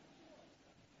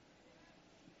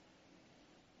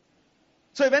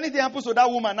 So if anything happens to that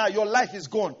woman now, your life is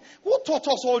gone. Who taught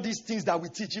us all these things that we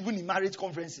teach, even in marriage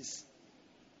conferences?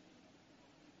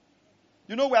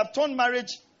 You know, we have turned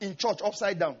marriage in church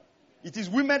upside down. It is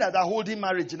women that are holding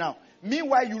marriage now.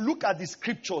 Meanwhile, you look at the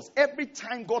scriptures. Every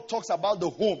time God talks about the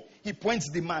home, he points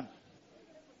the man.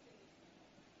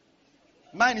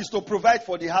 Mine is to provide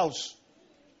for the house.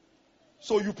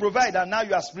 So you provide and now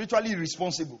you are spiritually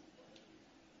responsible.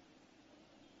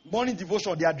 Morning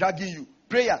devotion, they are dragging you.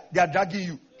 Prayer, they are dragging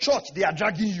you. church, they are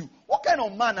dragging you. What kind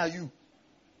of man are you?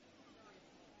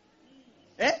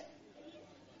 Eh?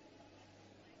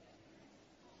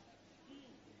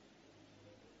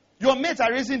 Your mates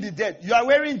are raising the dead. You are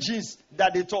wearing jeans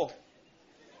that they tore.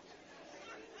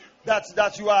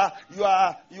 That you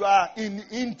are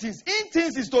in things. In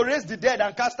things is to raise the dead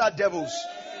and cast out devils.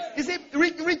 You see,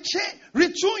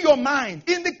 retune your mind.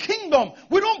 In the kingdom,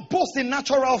 we don't boast in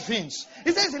natural things.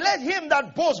 He says, let him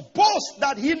that boast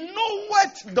that he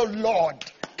knoweth the Lord.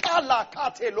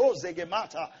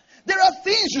 There are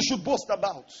things you should boast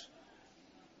about.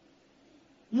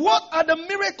 What are the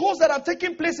miracles that are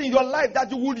taking place in your life that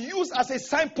you would use as a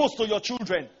signpost to your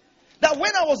children? That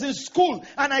when I was in school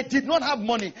and I did not have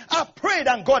money, I prayed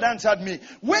and God answered me.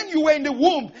 When you were in the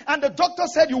womb and the doctor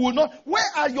said you will not, where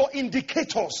are your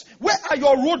indicators? Where are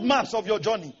your roadmaps of your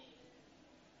journey?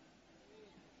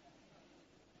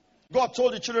 God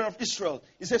told the children of Israel,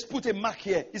 He says, put a mark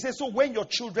here. He says, so when your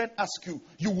children ask you,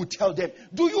 you will tell them.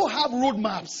 Do you have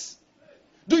roadmaps?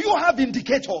 Do you have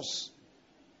indicators?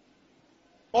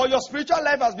 Or your spiritual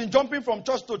life has been jumping from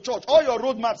church to church. All your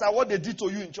roadmaps are what they did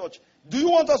to you in church. Do you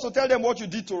want us to tell them what you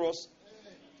did to us?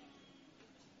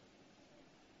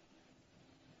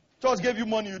 Church gave you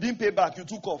money, you didn't pay back, you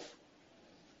took off.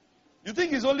 You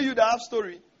think it's only you that have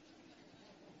story?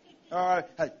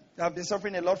 I've been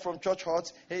suffering a lot from church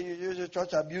hurts. Hey, you use your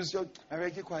church abuse. I'm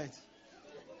very quiet.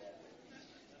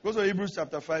 Go to Hebrews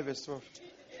chapter 5 verse 12.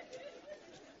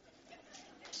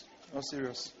 Not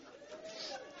serious.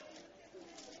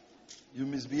 You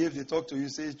misbehave, they talk to you,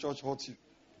 say church hurts you.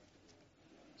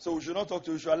 So we should not talk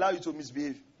to you, we should allow you to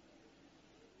misbehave.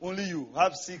 Only you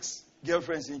have 6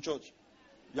 girlfriends in church.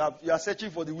 You are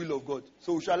searching for the will of God.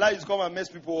 So we should allow you to come and mess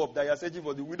people up that you are searching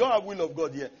for the will. We don't have will of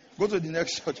God here. Go to the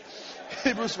next church.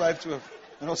 Hebrews 5:12.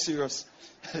 I'm not serious.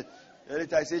 Every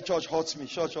time I say church hurts me,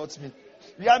 church hurts me.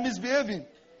 You are misbehaving.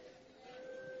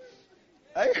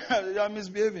 You are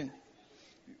misbehaving.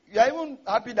 You are even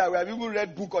happy that we have even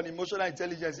read book on emotional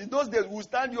intelligence. In those days, we'll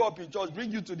stand you up in church, bring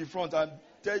you to the front and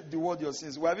tell the world your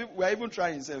sins. We are even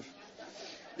trying himself.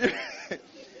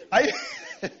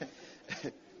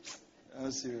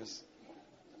 I'm serious.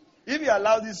 If you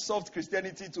allow this soft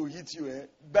Christianity to hit you,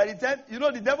 by the time,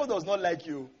 the devil does not like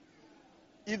you.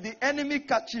 If the enemy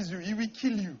catches you, he will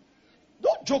kill you.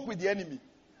 Don't joke with the enemy.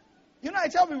 I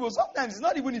tell people, sometimes it's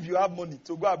not even if you have money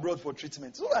to go abroad for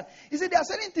treatment. So that, there are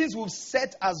certain things we've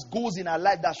set as goals in our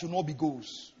life that should not be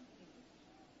goals.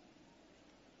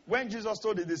 When Jesus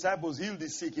told the disciples, heal the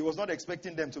sick, he was not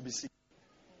expecting them to be sick.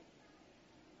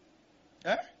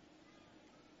 Eh?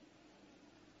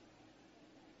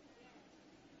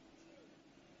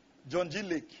 John G.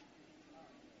 Lake,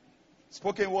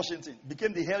 Spokane, Washington,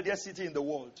 became the healthiest city in the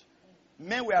world.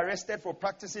 Men were arrested for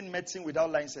practicing medicine without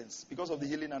license because of the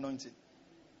healing anointing.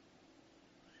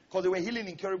 Because they were healing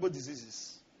incurable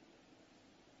diseases.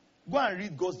 Go and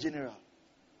read God's General.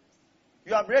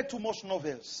 You have read too much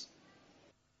novels.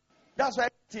 That's why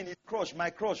everything is crush,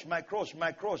 my crush, my crush,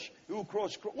 my crush. You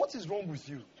crush. What is wrong with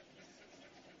you?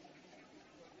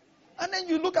 And then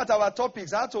you look at our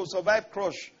topics, how to survive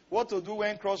crush, what to do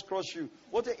when crush you.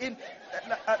 Do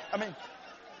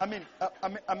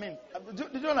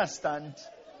you understand?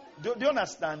 Do you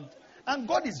understand? And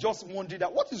God is just wondering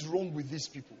that what is wrong with these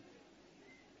people?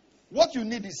 What you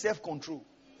need is self-control.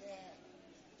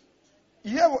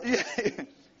 You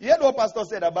heard what Pastor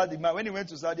said about the man when he went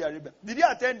to Saudi Arabia. Did he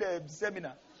attend the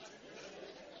seminar?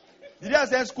 Did he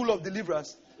attend School of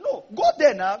Deliverance? No. Go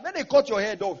there now. When they cut your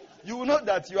head off, you will know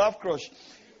that you have crush.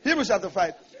 Hebrews chapter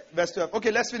 5, verse 12. Okay,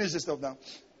 let's finish this stuff now.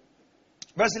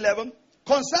 Verse 11.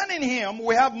 Concerning him,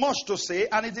 we have much to say,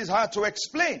 and it is hard to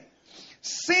explain.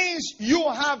 Since you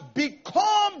have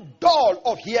become dull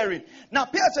of hearing. Now,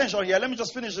 pay attention here. Let me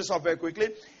just finish this off very quickly.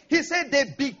 He said they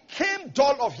became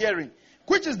dull of hearing,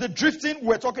 which is the drifting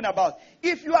we're talking about.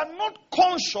 If you are not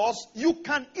conscious, you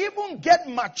can even get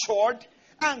matured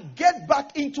and get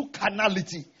back into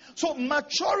carnality. So,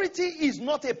 maturity is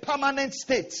not a permanent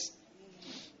state.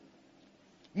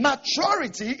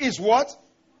 Maturity is what?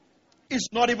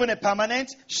 It's not even a permanent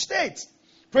state.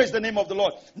 Praise the name of the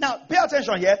Lord. Now, pay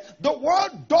attention here. The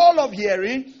word dull of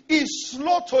hearing is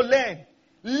slow to learn.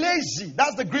 Lazy.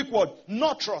 That's the Greek word.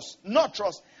 Not trust.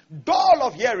 Dull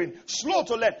of hearing. Slow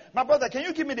to learn. My brother, can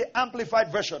you give me the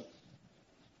amplified version?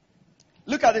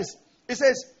 Look at this. It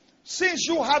says, since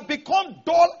you have become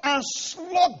dull and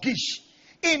sluggish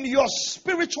in your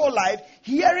spiritual life,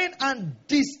 hearing and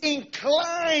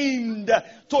disinclined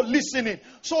to listening.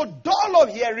 So dull of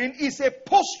hearing is a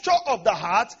posture of the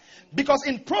heart, because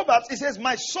in Proverbs it says,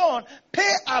 my son,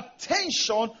 pay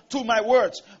attention to my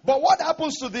words. But what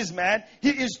happens to this man? He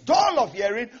is dull of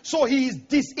hearing, so he is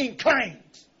disinclined.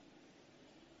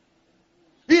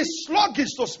 He is sluggish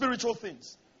to spiritual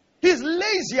things. He is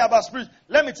lazy about spiritual.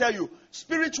 Let me tell you,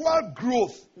 spiritual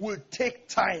growth will take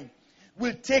time,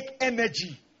 will take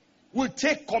energy, will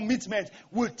take commitment,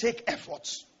 will take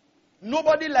efforts.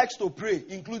 Nobody likes to pray,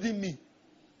 including me.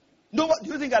 Nobody,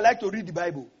 do you think I like to read the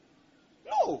Bible?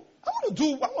 No. I want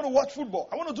to watch football.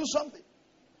 I want to do something.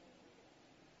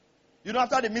 You know,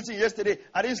 after the meeting yesterday,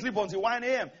 I didn't sleep until 1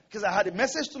 a.m. because I had a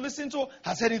message to listen to,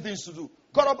 had certain things to do.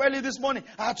 Got up early this morning,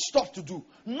 I had stuff to do.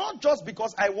 Not just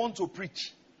because I want to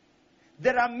preach.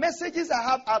 There are messages I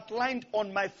have outlined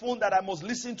on my phone that I must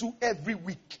listen to every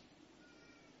week.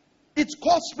 It's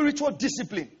called spiritual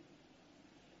discipline.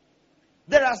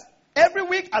 Every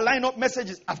week I line up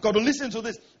messages. I've got to listen to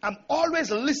this. I'm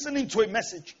always listening to a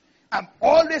message. I'm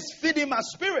always feeding my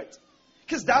spirit,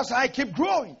 because that's how I keep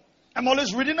growing. I'm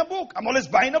always reading a book. I'm always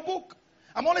buying a book.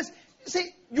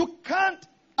 You can't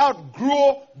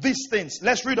outgrow these things.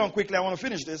 Let's read on quickly. I want to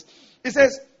finish this. It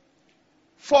says,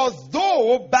 for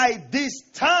though by this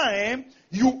time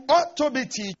you ought to be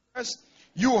teachers,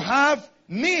 you have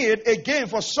need again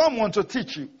for someone to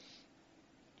teach you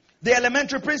the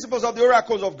elementary principles of the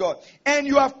oracles of God. And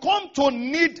you have come to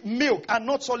need milk and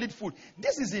not solid food.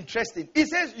 This is interesting. It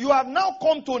says you have now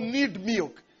come to need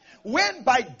milk, when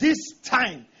by this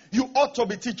time you ought to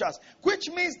be teachers. Which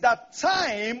means that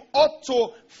time ought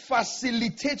to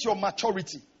facilitate your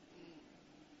maturity.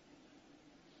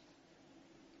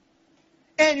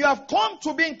 And you have come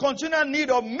to be in continual need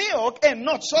of milk and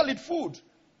not solid food.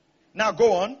 Now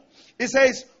go on. It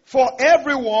says, for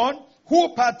everyone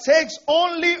who partakes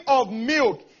only of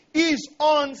milk is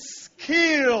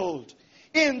unskilled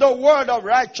in the word of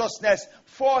righteousness,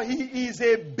 for he is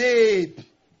a babe.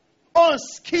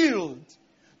 Unskilled.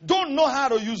 Don't know how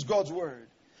to use God's word.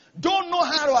 Don't know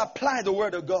how to apply the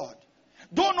word of God.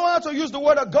 Don't know how to use the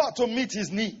word of God to meet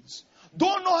his needs.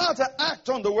 Don't know how to act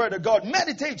on the word of God.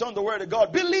 Meditate on the word of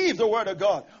God. Believe the word of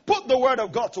God. Put the word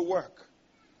of God to work.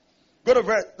 Go to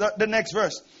the next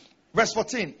verse. Verse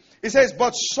 14. It says,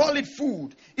 but solid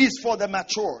food is for the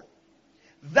matured.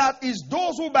 That is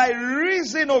those who by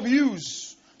reason of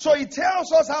use. So it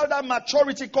tells us how that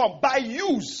maturity comes. By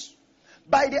use.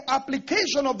 By the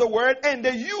application of the word and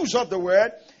the use of the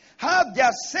word. Have their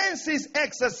senses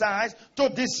exercised to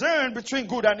discern between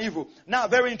good and evil. Now,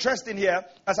 very interesting here,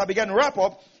 as I begin to wrap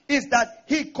up, is that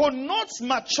he connotes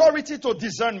maturity to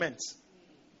discernment.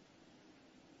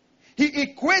 He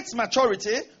equates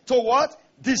maturity to what?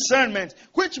 Discernment.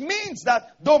 Which means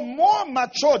that the more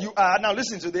matured you are, now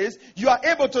listen to this, you are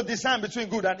able to discern between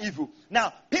good and evil.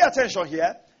 Now, pay attention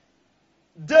here.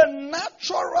 The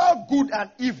natural good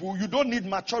and evil, you don't need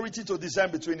maturity to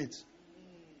discern between it.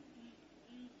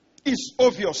 It's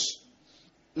obvious.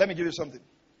 Let me give you something.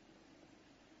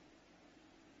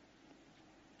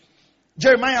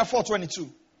 Jeremiah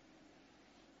 4:22.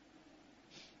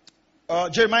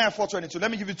 Jeremiah 4:22.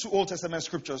 Let me give you 2 Old Testament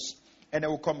scriptures, and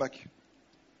then we'll come back.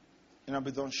 And I'll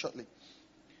be done shortly.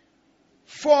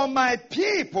 For my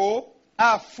people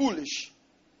are foolish.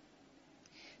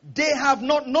 They have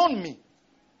not known me.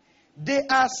 They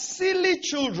are silly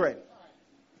children.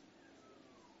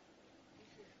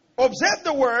 Observe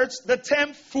the words, the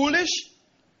term foolish.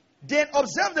 Then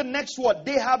observe the next word.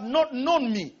 They have not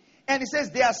known me. And he says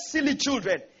they are silly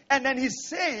children. And then he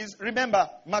says, remember,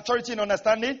 maturity in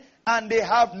understanding, and they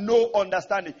have no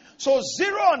understanding. So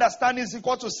 0 understanding is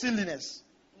equal to silliness.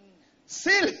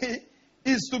 Silly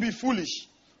is to be foolish.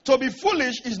 To be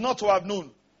foolish is not to have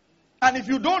known. And if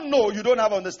you don't know, you don't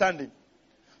have understanding.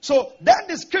 So that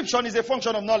description is a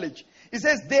function of knowledge. It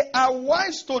says they are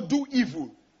wise to do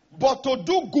evil, but to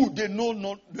do good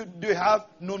they have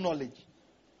no knowledge.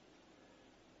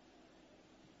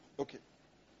 Okay.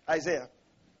 Isaiah.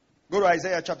 Go to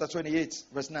Isaiah chapter 28,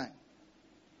 verse 9.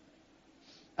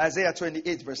 Isaiah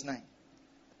 28, verse 9.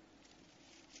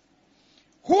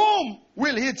 Whom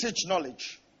will he teach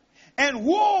knowledge? And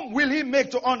whom will he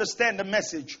make to understand the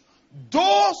message?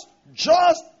 Those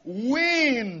just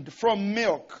weaned from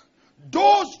milk.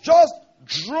 Those just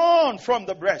drawn from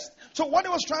the breast. So what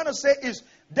he was trying to say is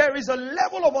there is a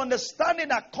level of understanding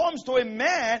that comes to a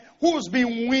man who's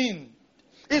been weaned.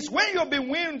 It's when you've been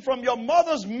weaned from your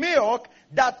mother's milk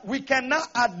that we cannot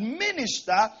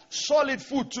administer solid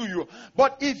food to you.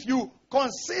 But if you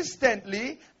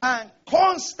consistently and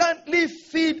constantly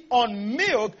feed on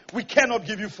milk, we cannot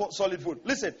give you solid food.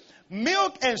 Listen,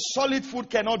 milk and solid food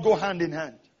cannot go hand in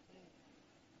hand.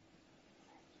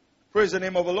 Praise the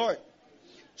name of the Lord.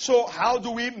 So how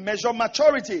do we measure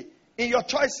maturity? In your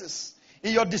choices,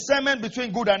 in your discernment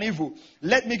between good and evil.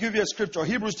 Let me give you a scripture.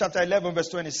 Hebrews chapter 11 verse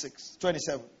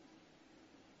 27.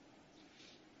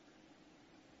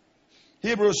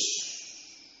 Hebrews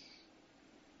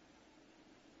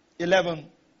 11,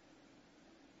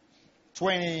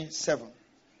 27.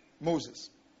 Moses.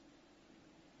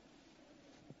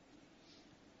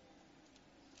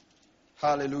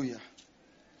 Hallelujah.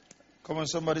 Come on,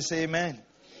 somebody say amen.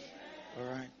 All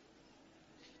right.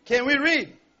 Can we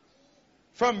read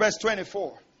from verse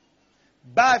 24?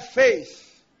 By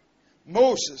faith,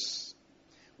 Moses,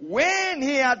 when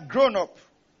he had grown up,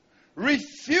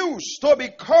 refused to be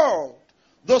called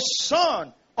the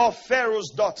son of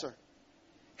Pharaoh's daughter.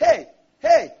 Hey,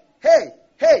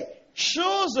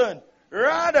 chosen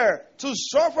rather to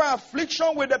suffer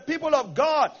affliction with the people of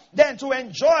God than to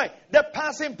enjoy the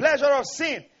passing pleasure of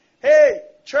sin. Hey,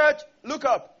 church, look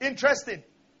up. Interesting.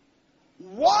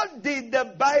 What did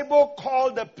the Bible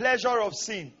call the pleasure of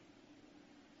sin?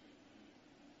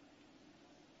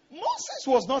 Moses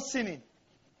was not sinning.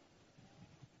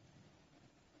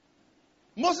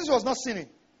 Moses was not sinning.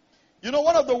 You know,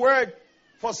 one of the words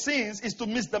for sins is to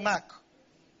miss the mark.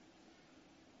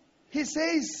 He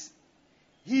says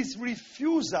his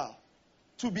refusal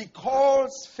to be called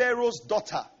Pharaoh's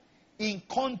daughter, in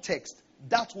context,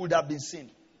 that would have been sin.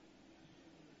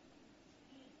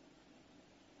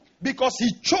 Because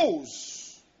he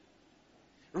chose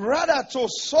rather to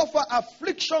suffer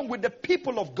affliction with the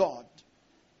people of God.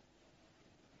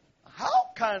 How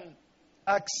can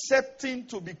accepting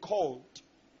to be called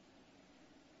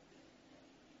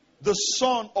the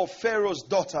son of Pharaoh's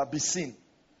daughter be sin?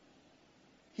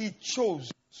 He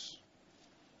chose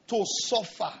to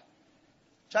suffer.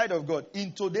 Child of God,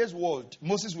 in today's world,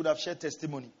 Moses would have shared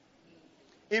testimony.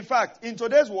 In fact, in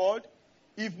today's world,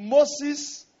 if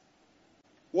Moses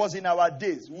was in our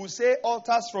days, we would say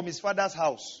altars from his father's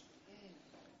house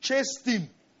chased him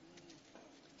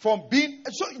from being.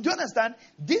 So, do you understand?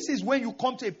 This is when you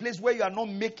come to a place where you are not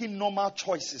making normal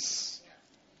choices.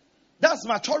 That's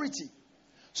maturity.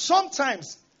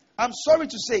 Sometimes, I'm sorry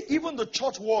to say, even the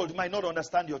church world might not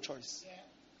understand your choice. Yeah.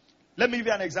 Let me give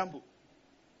you an example.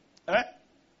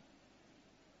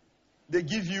 They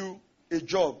give you a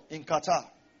job in Qatar,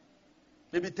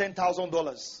 maybe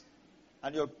 $10,000,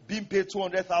 and you're being paid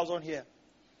 $200,000 here.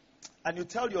 And you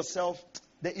tell yourself,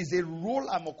 there is a role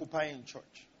I'm occupying in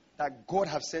church, that God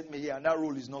has sent me here, and that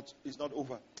role is not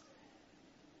over.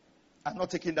 I'm not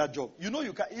taking that job. You know,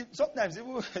 you can. Sometimes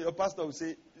even your pastor will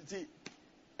say, see,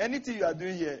 anything you are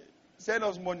doing here, send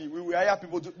us money. We will hire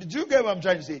people to. Did you get what I'm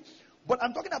trying to say? But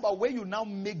I'm talking about where you now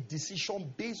make decisions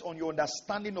based on your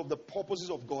understanding of the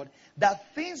purposes of God,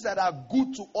 that things that are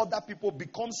good to other people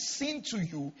become sin to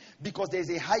you because there's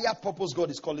a higher purpose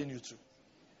God is calling you to.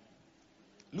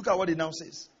 Look at what it now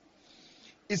says.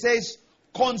 It says,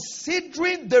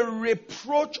 considering the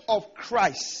reproach of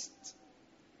Christ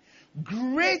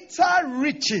greater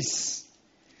riches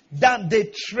than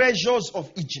the treasures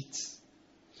of Egypt.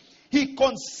 He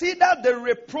considered the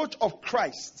reproach of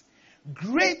Christ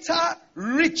greater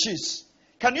riches.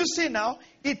 Can you see now?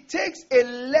 It takes a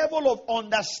level of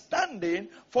understanding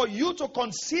for you to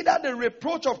consider the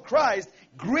reproach of Christ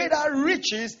greater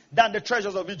riches than the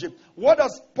treasures of Egypt. What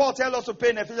does Paul tell us to pray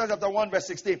in Ephesians chapter 1 verse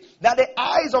 16? That the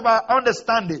eyes of our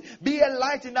understanding be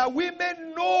enlightened, that we may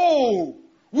know.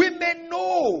 We may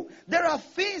know. There are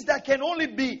things that can only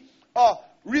be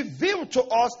revealed to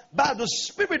us by the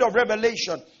spirit of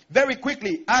revelation. Very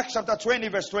quickly, Acts chapter 20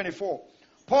 verse 24.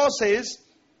 Paul says,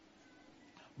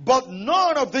 but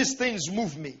none of these things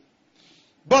move me.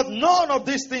 But none of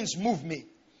these things move me.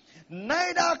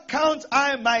 Neither count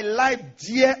I my life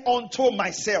dear unto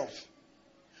myself,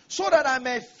 so that I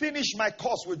may finish my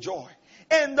course with joy,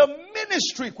 and the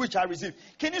ministry which I received.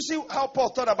 Can you see how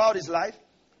Paul thought about his life?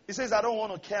 He says, I don't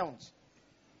want to count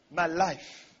my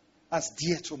life as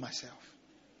dear to myself.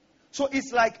 So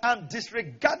it's like I'm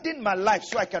disregarding my life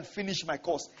so I can finish my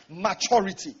course.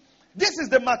 Maturity. This is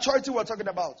the maturity we're talking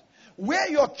about.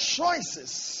 Where your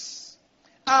choices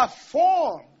are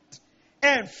formed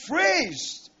and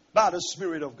phrased by the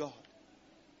Spirit of God.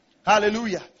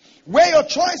 Hallelujah. Where your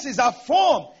choices are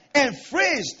formed and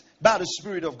phrased by the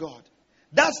Spirit of God.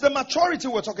 That's the maturity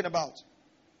we're talking about.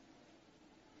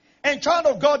 And child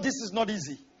of God, this is not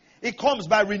easy. It comes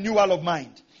by renewal of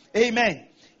mind. Amen.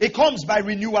 It comes by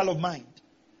renewal of mind.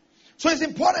 So it's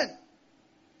important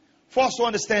for us to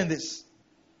understand this.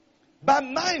 By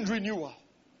mind renewal,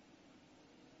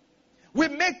 we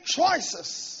make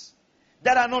choices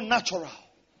that are not natural.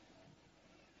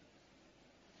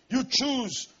 You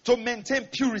choose to maintain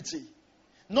purity,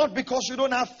 not because you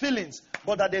don't have feelings,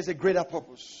 but that there's a greater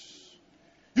purpose.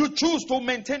 You choose to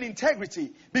maintain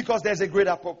integrity because there's a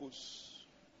greater purpose.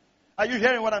 Are you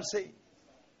hearing what I'm saying?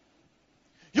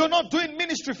 You're not doing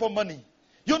ministry for money.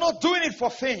 You're not doing it for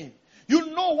fame. You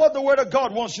know what the Word of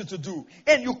God wants you to do,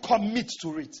 and you commit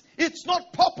to it. It's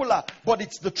not popular, but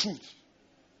it's the truth.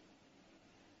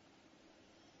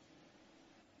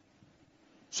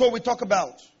 So we talk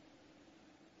about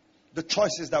the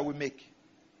choices that we make.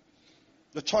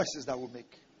 The choices that we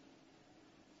make.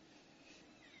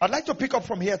 I'd like to pick up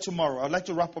from here tomorrow. I'd like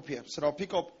to wrap up here. So I'll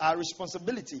pick up our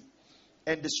responsibility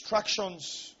and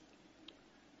distractions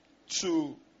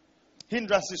to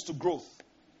hindrances to growth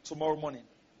tomorrow morning.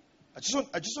 I just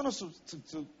want us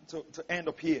to end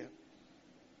up here.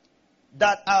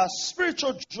 That our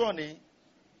spiritual journey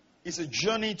is a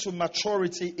journey to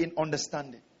maturity in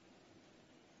understanding.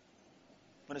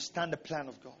 Understand the plan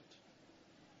of God.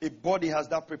 A body has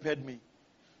that prepared me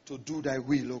to do thy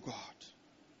will, O God.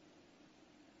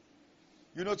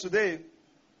 You know, today,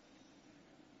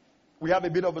 we have a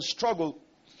bit of a struggle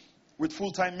with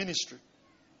full-time ministry.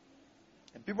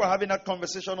 And people are having that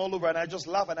conversation all over, and I just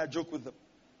laugh and I joke with them.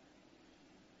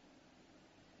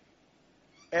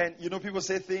 And, you know, people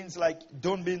say things like,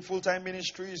 don't be in full-time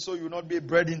ministry so you will not be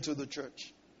bred into the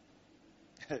church.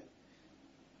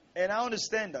 And I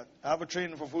understand that. I have a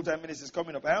training for full-time ministries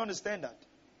coming up. I understand that.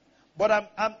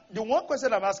 But the one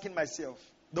question I'm asking myself,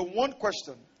 the one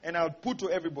question, and I'll put to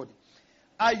everybody,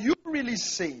 are you really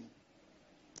saying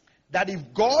that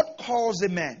if God calls a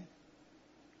man,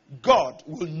 God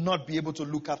will not be able to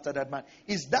look after that man?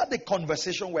 Is that the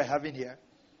conversation we're having here?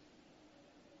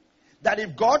 That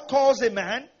if God calls a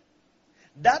man,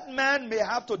 that man may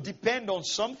have to depend on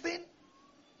something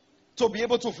to be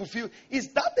able to fulfill. Is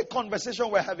that the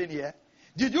conversation we're having here?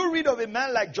 Did you read of a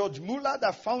man like George Muller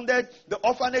that founded the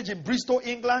orphanage in Bristol,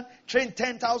 England, trained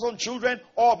 10,000 children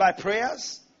all by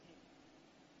prayers?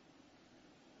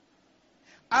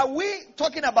 Are we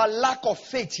talking about lack of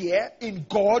faith here in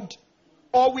God?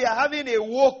 Or we are having a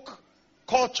woke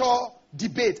culture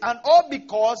debate? And all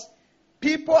because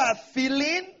people are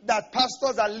feeling that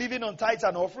pastors are living on tithes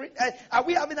and offering? Are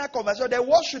we having that conversation? Then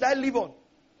what should I live on?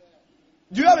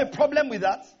 Do you have a problem with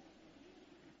that?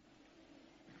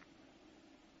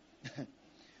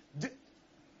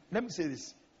 Let me say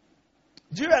this.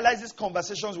 Do you realize these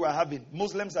conversations we are having,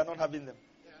 Muslims are not having them?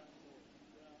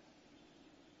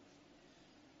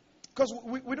 Because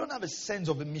we don't have a sense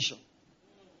of a mission.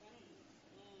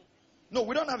 No,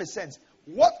 we don't have a sense.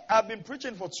 What I've been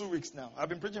preaching for 2 weeks now. I've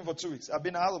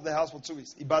been out of the house for 2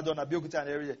 weeks. Ibadan, Abeokuta, and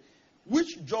area.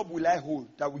 Which job will I hold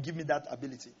that will give me that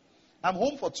ability? I'm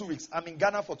home for 2 weeks. I'm in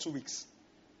Ghana for 2 weeks.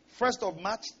 1st of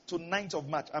March to 9th of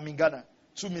March, I'm in Ghana.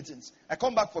 2 meetings. I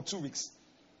come back for 2 weeks.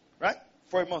 Right?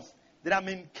 For a month. Then I'm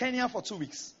in Kenya for 2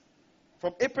 weeks.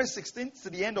 From April 16th to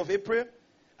the end of April.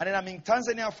 And then I'm in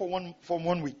Tanzania for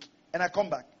 1 week. And I come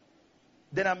back.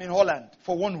 Then I'm in Holland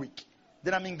for 1 week.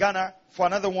 Then I'm in Ghana for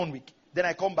another 1 week. Then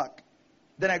I come back.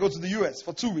 Then I go to the US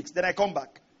for 2 weeks. Then I come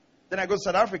back. Then I go to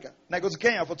South Africa. Then I go to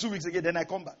Kenya for 2 weeks again. Then I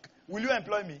come back. Will you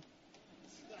employ me?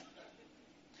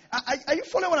 Are you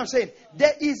following what I'm saying?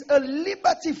 There is a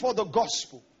liberty for the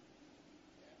gospel.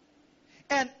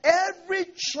 And every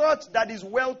church that is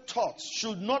well taught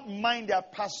should not mind their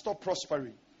pastor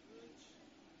prospering.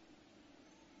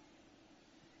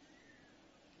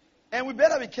 And we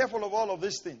better be careful of all of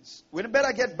these things. We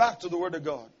better get back to the Word of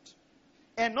God.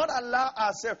 And not allow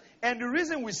ourselves. And the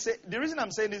reason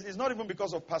I'm saying this is not even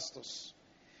because of pastors.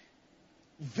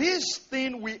 This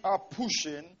thing we are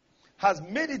pushing has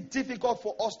made it difficult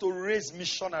for us to raise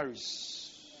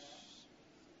missionaries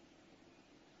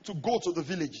to go to the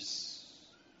villages.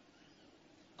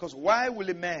 Because why will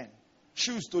a man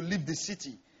choose to leave the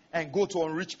city and go to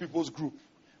unreached people's group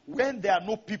when there are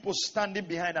no people standing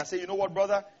behind and say, you know what,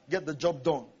 brother, get the job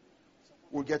done.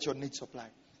 We'll get your needs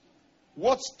supplied.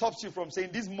 What stops you from saying,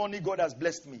 this money God has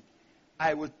blessed me,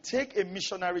 I will take a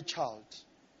missionary child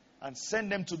and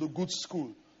send them to the good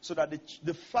school so that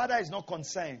the father is not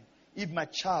concerned if my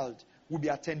child will be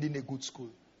attending a good school.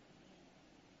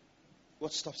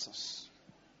 What stops us?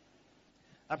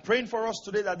 I'm praying for us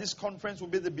today that this conference will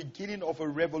be the beginning of a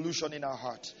revolution in our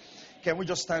heart. Can we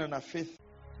just stand on our feet?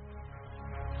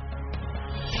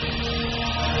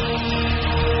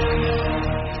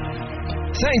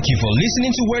 Thank you for listening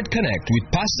to Word Connect with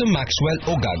Pastor Maxwell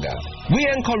Ogaga. We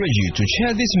encourage you to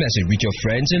share this message with your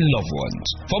friends and loved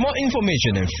ones. For more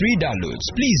information and free downloads,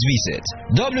 please visit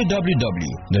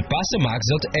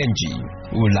www.pastormax.ng.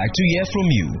 We would like to hear from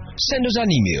you. Send us an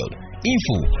email,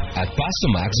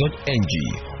 info@pastormax.ng,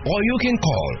 or you can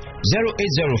call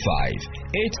 0805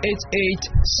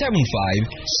 888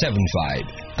 7575.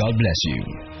 God bless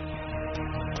you.